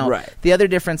grow. Now, Right. the other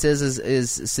difference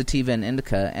is sativa and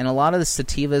indica, and a lot of the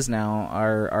sativas now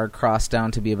are crossed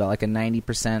down to be about like a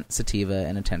 90% sativa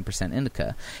and a 10%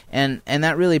 indica, and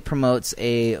that really promotes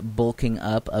a bulking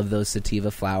up of those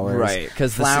sativa flowers, Right,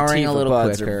 because the flowering sativa a little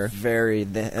buds quicker. are very...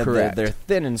 Correct. They're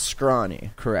thin and scrawny.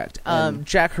 Correct.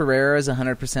 Jack Herrera is a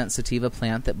 100% sativa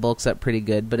plant that bulks up pretty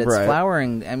good, but it's Right.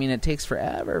 flowering. I mean, it takes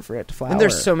forever for it to flower. And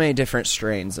there's so many different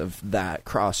strains of that,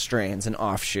 cross strains and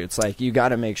offshoots. Like, you got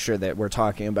to make sure that we're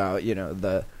talking about, you know,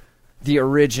 the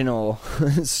original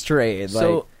strain.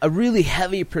 So like a really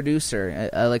heavy producer,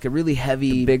 like a really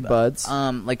heavy big buds.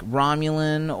 like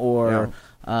Romulan or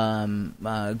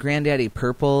Granddaddy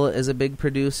Purple is a big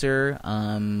producer.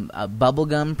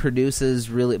 Bubblegum produces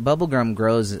bubblegum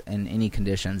grows in any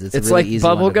conditions. It's a really like easy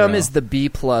one to bubblegum grow. is the B+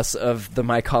 of the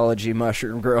mycology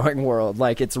mushroom growing world.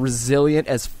 Like, it's resilient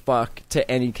as fuck to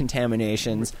any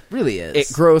contaminations. really is.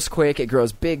 It grows quick. It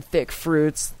grows big, thick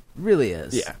fruits. really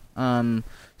is. Yeah.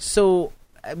 So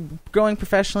growing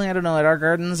professionally, I don't know. At our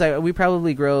gardens, we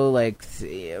probably grow like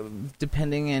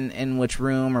depending in which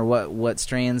room or what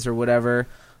strains or whatever,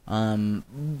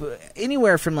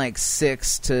 anywhere from like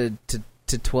 6 to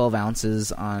 12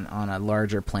 ounces on a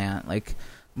larger plant. Like,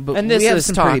 but And this we have is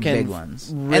some pretty talking big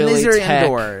ones. really And these are tech,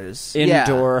 indoors.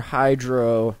 Indoor, Yeah.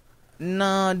 hydro.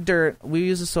 No dirt. We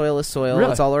use a soilless soil.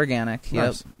 Really? It's all organic.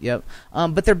 Nice. Yep.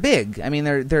 But they're big. I mean,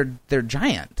 they're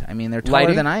giant. I mean, they're taller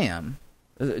Lighting? than I am.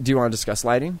 Do you want to discuss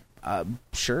lighting?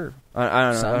 Sure. I don't know.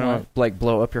 I don't Somewhat. want to, like,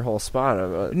 blow up your whole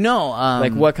spot. No.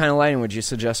 Like, what kind of lighting would you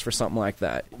suggest for something like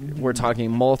that? We're talking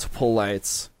multiple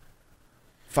lights,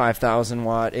 5,000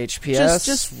 watt HPS.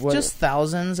 Just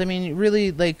thousands. I mean,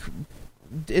 really, like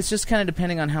it's just kind of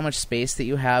depending on how much space that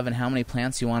you have and how many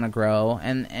plants you want to grow,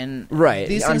 and Right.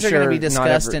 these I'm things are going to be sure not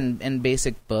discussed every- in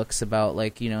basic books about,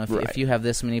 like, you know, Right. if you have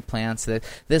this many plants, that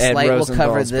this Ed light will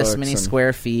cover Rosenthal's this books many and-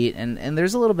 square feet, and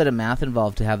there's a little bit of math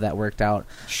involved to have that worked out.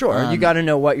 Sure, you got to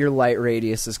know what your light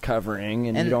radius is covering,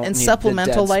 and you don't and need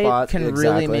supplemental the dead light spot. can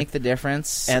really Exactly. make the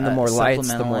difference. And the more lights, the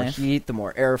supplemental more light. heat, the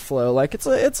more airflow. Like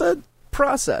it's a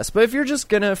process. But if you're just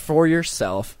gonna for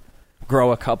yourself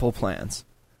grow a couple plants,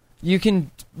 you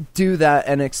can do that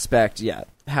and expect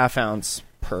half ounce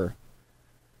per.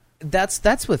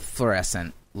 That's with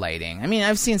fluorescent lighting. I mean,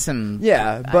 I've seen some.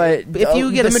 But if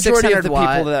you get the a majority 600 of the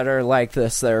watt, people that are like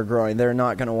this that are growing, they're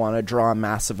not going to want to draw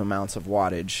massive amounts of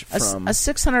wattage from. a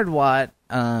 600 watt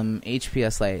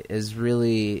HPS light is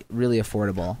really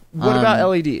affordable. What about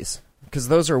LEDs? Because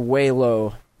those are way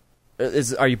low.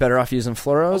 Are you better off using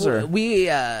fluoros or? We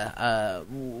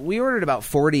ordered about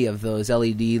 40 of those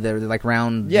LED. They're like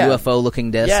round Yeah. UFO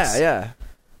looking discs. Yeah.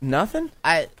 Nothing.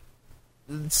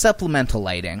 Supplemental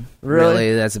lighting.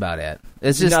 Really? That's about it.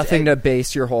 It's just nothing to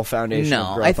base your whole foundation. No,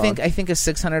 of growth I think on. a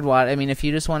 600 watt. I mean, if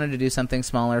you just wanted to do something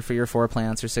smaller for your 4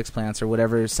 plants or 6 plants or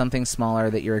whatever, something smaller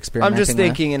that you're experimenting. I'm just with.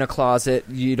 thinking in a closet,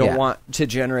 you don't Yeah. want to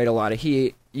generate a lot of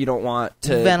heat. You don't want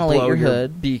to Ventilate blow your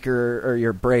hood. beaker or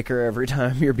your breaker every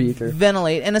time your beaker.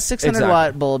 ventilate, and a 600 Exactly.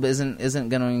 watt bulb isn't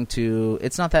going to.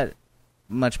 It's not that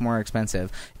much more expensive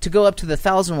to go up to the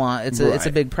 1,000 watt. It's a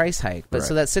Right. big price hike. But so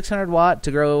Right. that 600 watt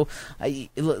to grow,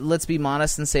 let's be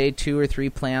modest and say 2 or 3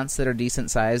 plants that are decent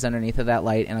size underneath of that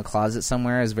light in a closet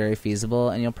somewhere is very feasible,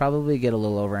 and you'll probably get a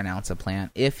little over an ounce a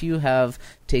plant if you have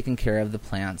taken care of the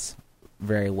plants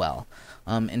very well.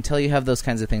 Until you have those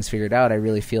kinds of things figured out, I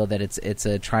really feel that it's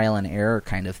a trial and error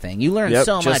kind of thing. You learn Yep,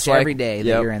 so just much like- every day that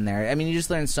yep. you're in there. I mean, you just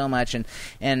learn so much,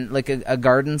 and like a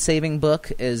garden saving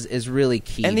book is really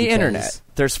key. And the because- internet.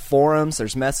 There's forums,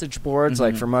 there's message boards. Mm-hmm.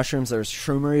 Like for mushrooms, there's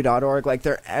shroomery.org. Like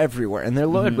they're everywhere. And they're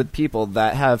loaded Mm-hmm. with people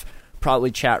that have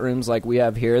probably chat rooms like we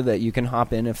have here that you can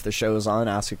hop in if the show's on,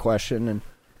 ask a question. And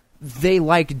they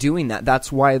like doing that.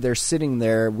 That's why they're sitting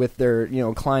there with their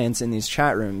clients in these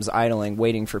chat rooms, idling,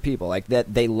 waiting for people. Like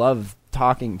that, they love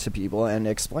talking to people and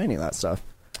explaining that stuff.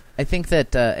 I think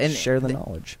that and Share the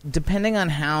knowledge. depending on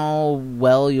how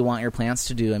well you want your plants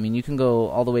to do. I mean, you can go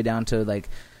all the way down to like.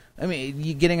 I mean,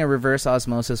 you getting a reverse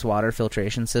osmosis water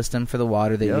filtration system for the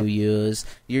water that Yep. you use.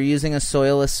 You're using a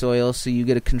soilless soil, so you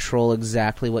get to control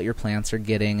exactly what your plants are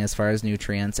getting as far as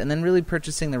nutrients, and then really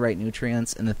purchasing the right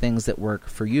nutrients and the things that work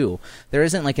for you. There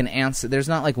isn't like an answer. There's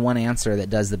not like one answer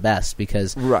that does the best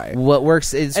because Right. what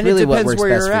works is And really it what depends works where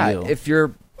best you're for at. you. If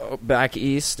you're back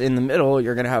east in the middle,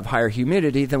 you're going to have higher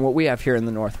humidity than what we have here in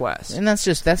the northwest. And that's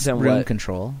Then room what-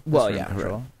 control. Well, That's room yeah,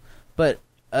 control. But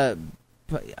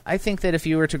I think that if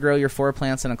you were to grow your 4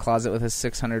 plants in a closet with a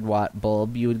 600 watt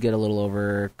bulb, you would get a little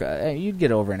over. You'd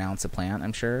get over an ounce a plant,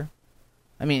 I'm sure.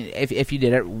 I mean, if you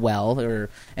did it well, and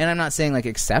I'm not saying like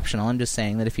exceptional. I'm just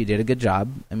saying that if you did a good job,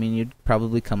 I mean, you'd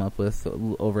probably come up with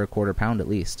over a quarter pound at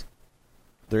least.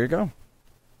 There you go.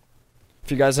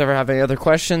 If you guys ever have any other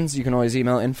questions, you can always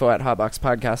email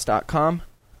info@hotboxpodcast.com.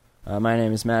 My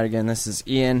name is Matt again. This is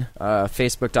Ian.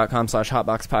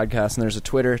 Facebook.com/hotboxpodcast. And there's a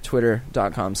Twitter,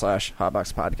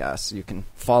 twitter.com/hotboxpodcast. You can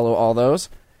follow all those,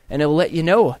 and it will let you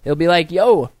know. It'll be like,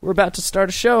 yo, we're about to start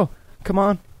a show. Come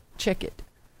on, check it.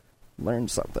 Learn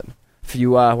something. If you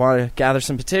want to gather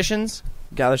some petitions,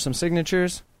 gather some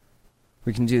signatures,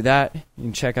 we can do that. You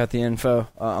can check out the info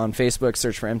on Facebook.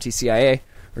 Search for MTCIA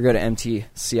or go to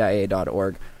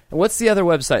mtcia.org. And what's the other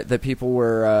website that people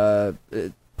were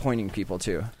pointing people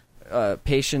to?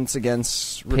 Patients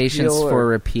Against Repeal? Patience for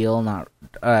repeal, not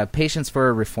patience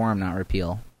for reform, not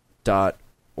repeal.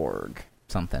 .org.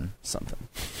 Something.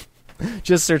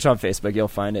 Just search on Facebook. You'll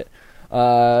find it. You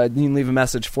can leave a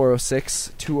message,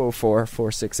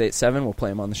 406-204-4687. We'll play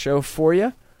them on the show for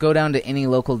you. Go down to any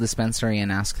local dispensary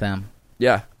and ask them.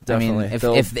 Yeah, definitely. I mean,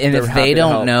 They're if happy they to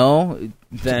don't help. know,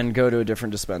 Then go to a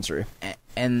different dispensary.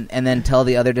 and then tell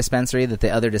the other dispensary that the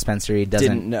other dispensary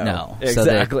doesn't Didn't know. So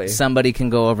that Exactly. somebody can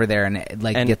go over there and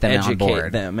And get them educate on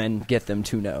board. them and get them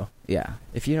to know. Yeah.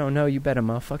 If you don't know, you better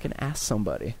motherfucking ask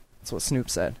somebody. That's what Snoop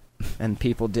said. And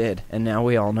people did. And now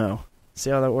we all know. See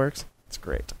how that works? It's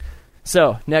great.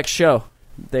 So, next show.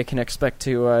 They can expect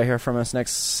to hear from us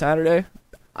next Saturday.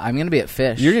 I'm going to be at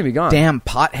Fish. You're going to be gone. Damn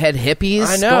pothead hippies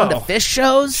I know. going to Fish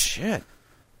shows? Shit.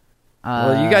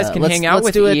 Well, you guys can hang out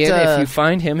with do Ian. it, If you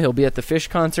find him, he'll be at the Fish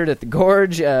concert at the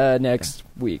Gorge next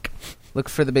week. Look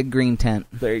for the big green tent.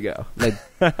 There you go. Like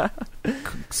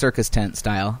circus tent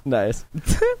style. Nice.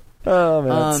 Oh,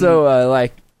 man. So,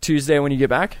 like, Tuesday when you get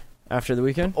back? After the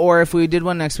weekend? Or if we did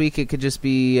one next week, it could just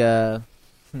be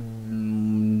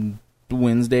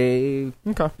Wednesday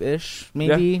Okay. ish,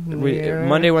 maybe. Yeah.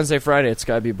 Monday, Wednesday, Friday. It's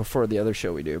got to be before the other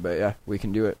show we do, but yeah, we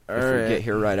can do it if Alright. we get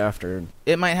here right after.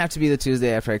 It might have to be the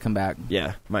Tuesday after I come back.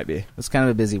 Yeah, might be. It's kind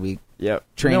of a busy week. Yep.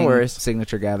 Training, No worries.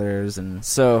 signature gatherers, and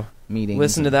So meetings.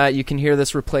 listen to that. You can hear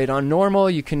this replayed on normal.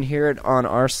 You can hear it on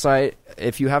our site.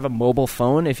 If you have a mobile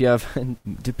phone, if you have,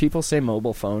 do people say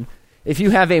mobile phone? If you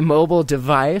have a mobile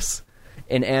device,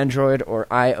 in Android or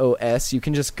iOS, you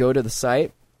can just go to the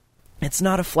site. It's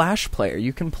not a Flash player.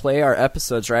 You can play our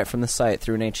episodes right from the site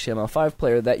through an HTML5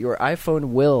 player that your iPhone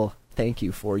will thank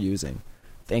you for using.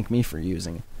 Thank me for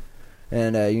using.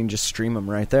 And you can just stream them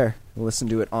right there. Listen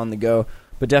to it on the go.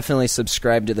 But definitely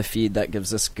subscribe to the feed. That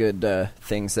gives us good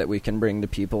things that we can bring to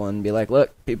people and be like,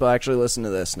 look, people actually listen to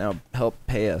this. Now help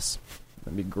pay us.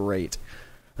 That'd be great.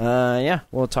 Yeah,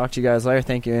 we'll talk to you guys later.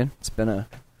 Thank you, Ian. It's been a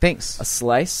Thanks.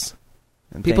 slice.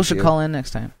 And People thank should you. call in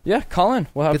next time. Yeah, call in.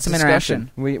 We'll have Get some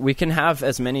discussion. interaction. We can have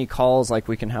as many calls, like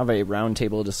we can have a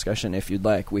roundtable discussion if you'd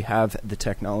like. We have the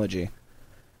technology.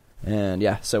 And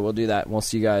yeah, so we'll do that. We'll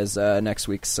see you guys next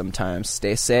week sometime.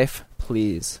 Stay safe.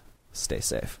 Please stay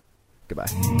safe. Goodbye.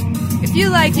 If you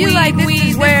like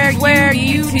weed, where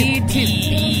you need to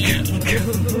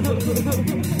be.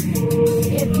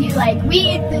 If you like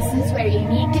weed, this is where you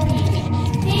need to be.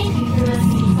 Thank you for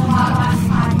listening to the Hot Box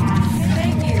Podcast.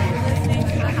 Thank you for listening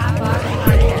to the Hot Box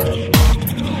Podcast.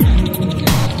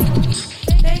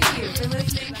 Thank you for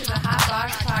listening to the Hot Box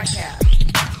Podcast.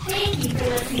 Thank you for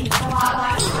listening to the Hot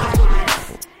Box Podcast.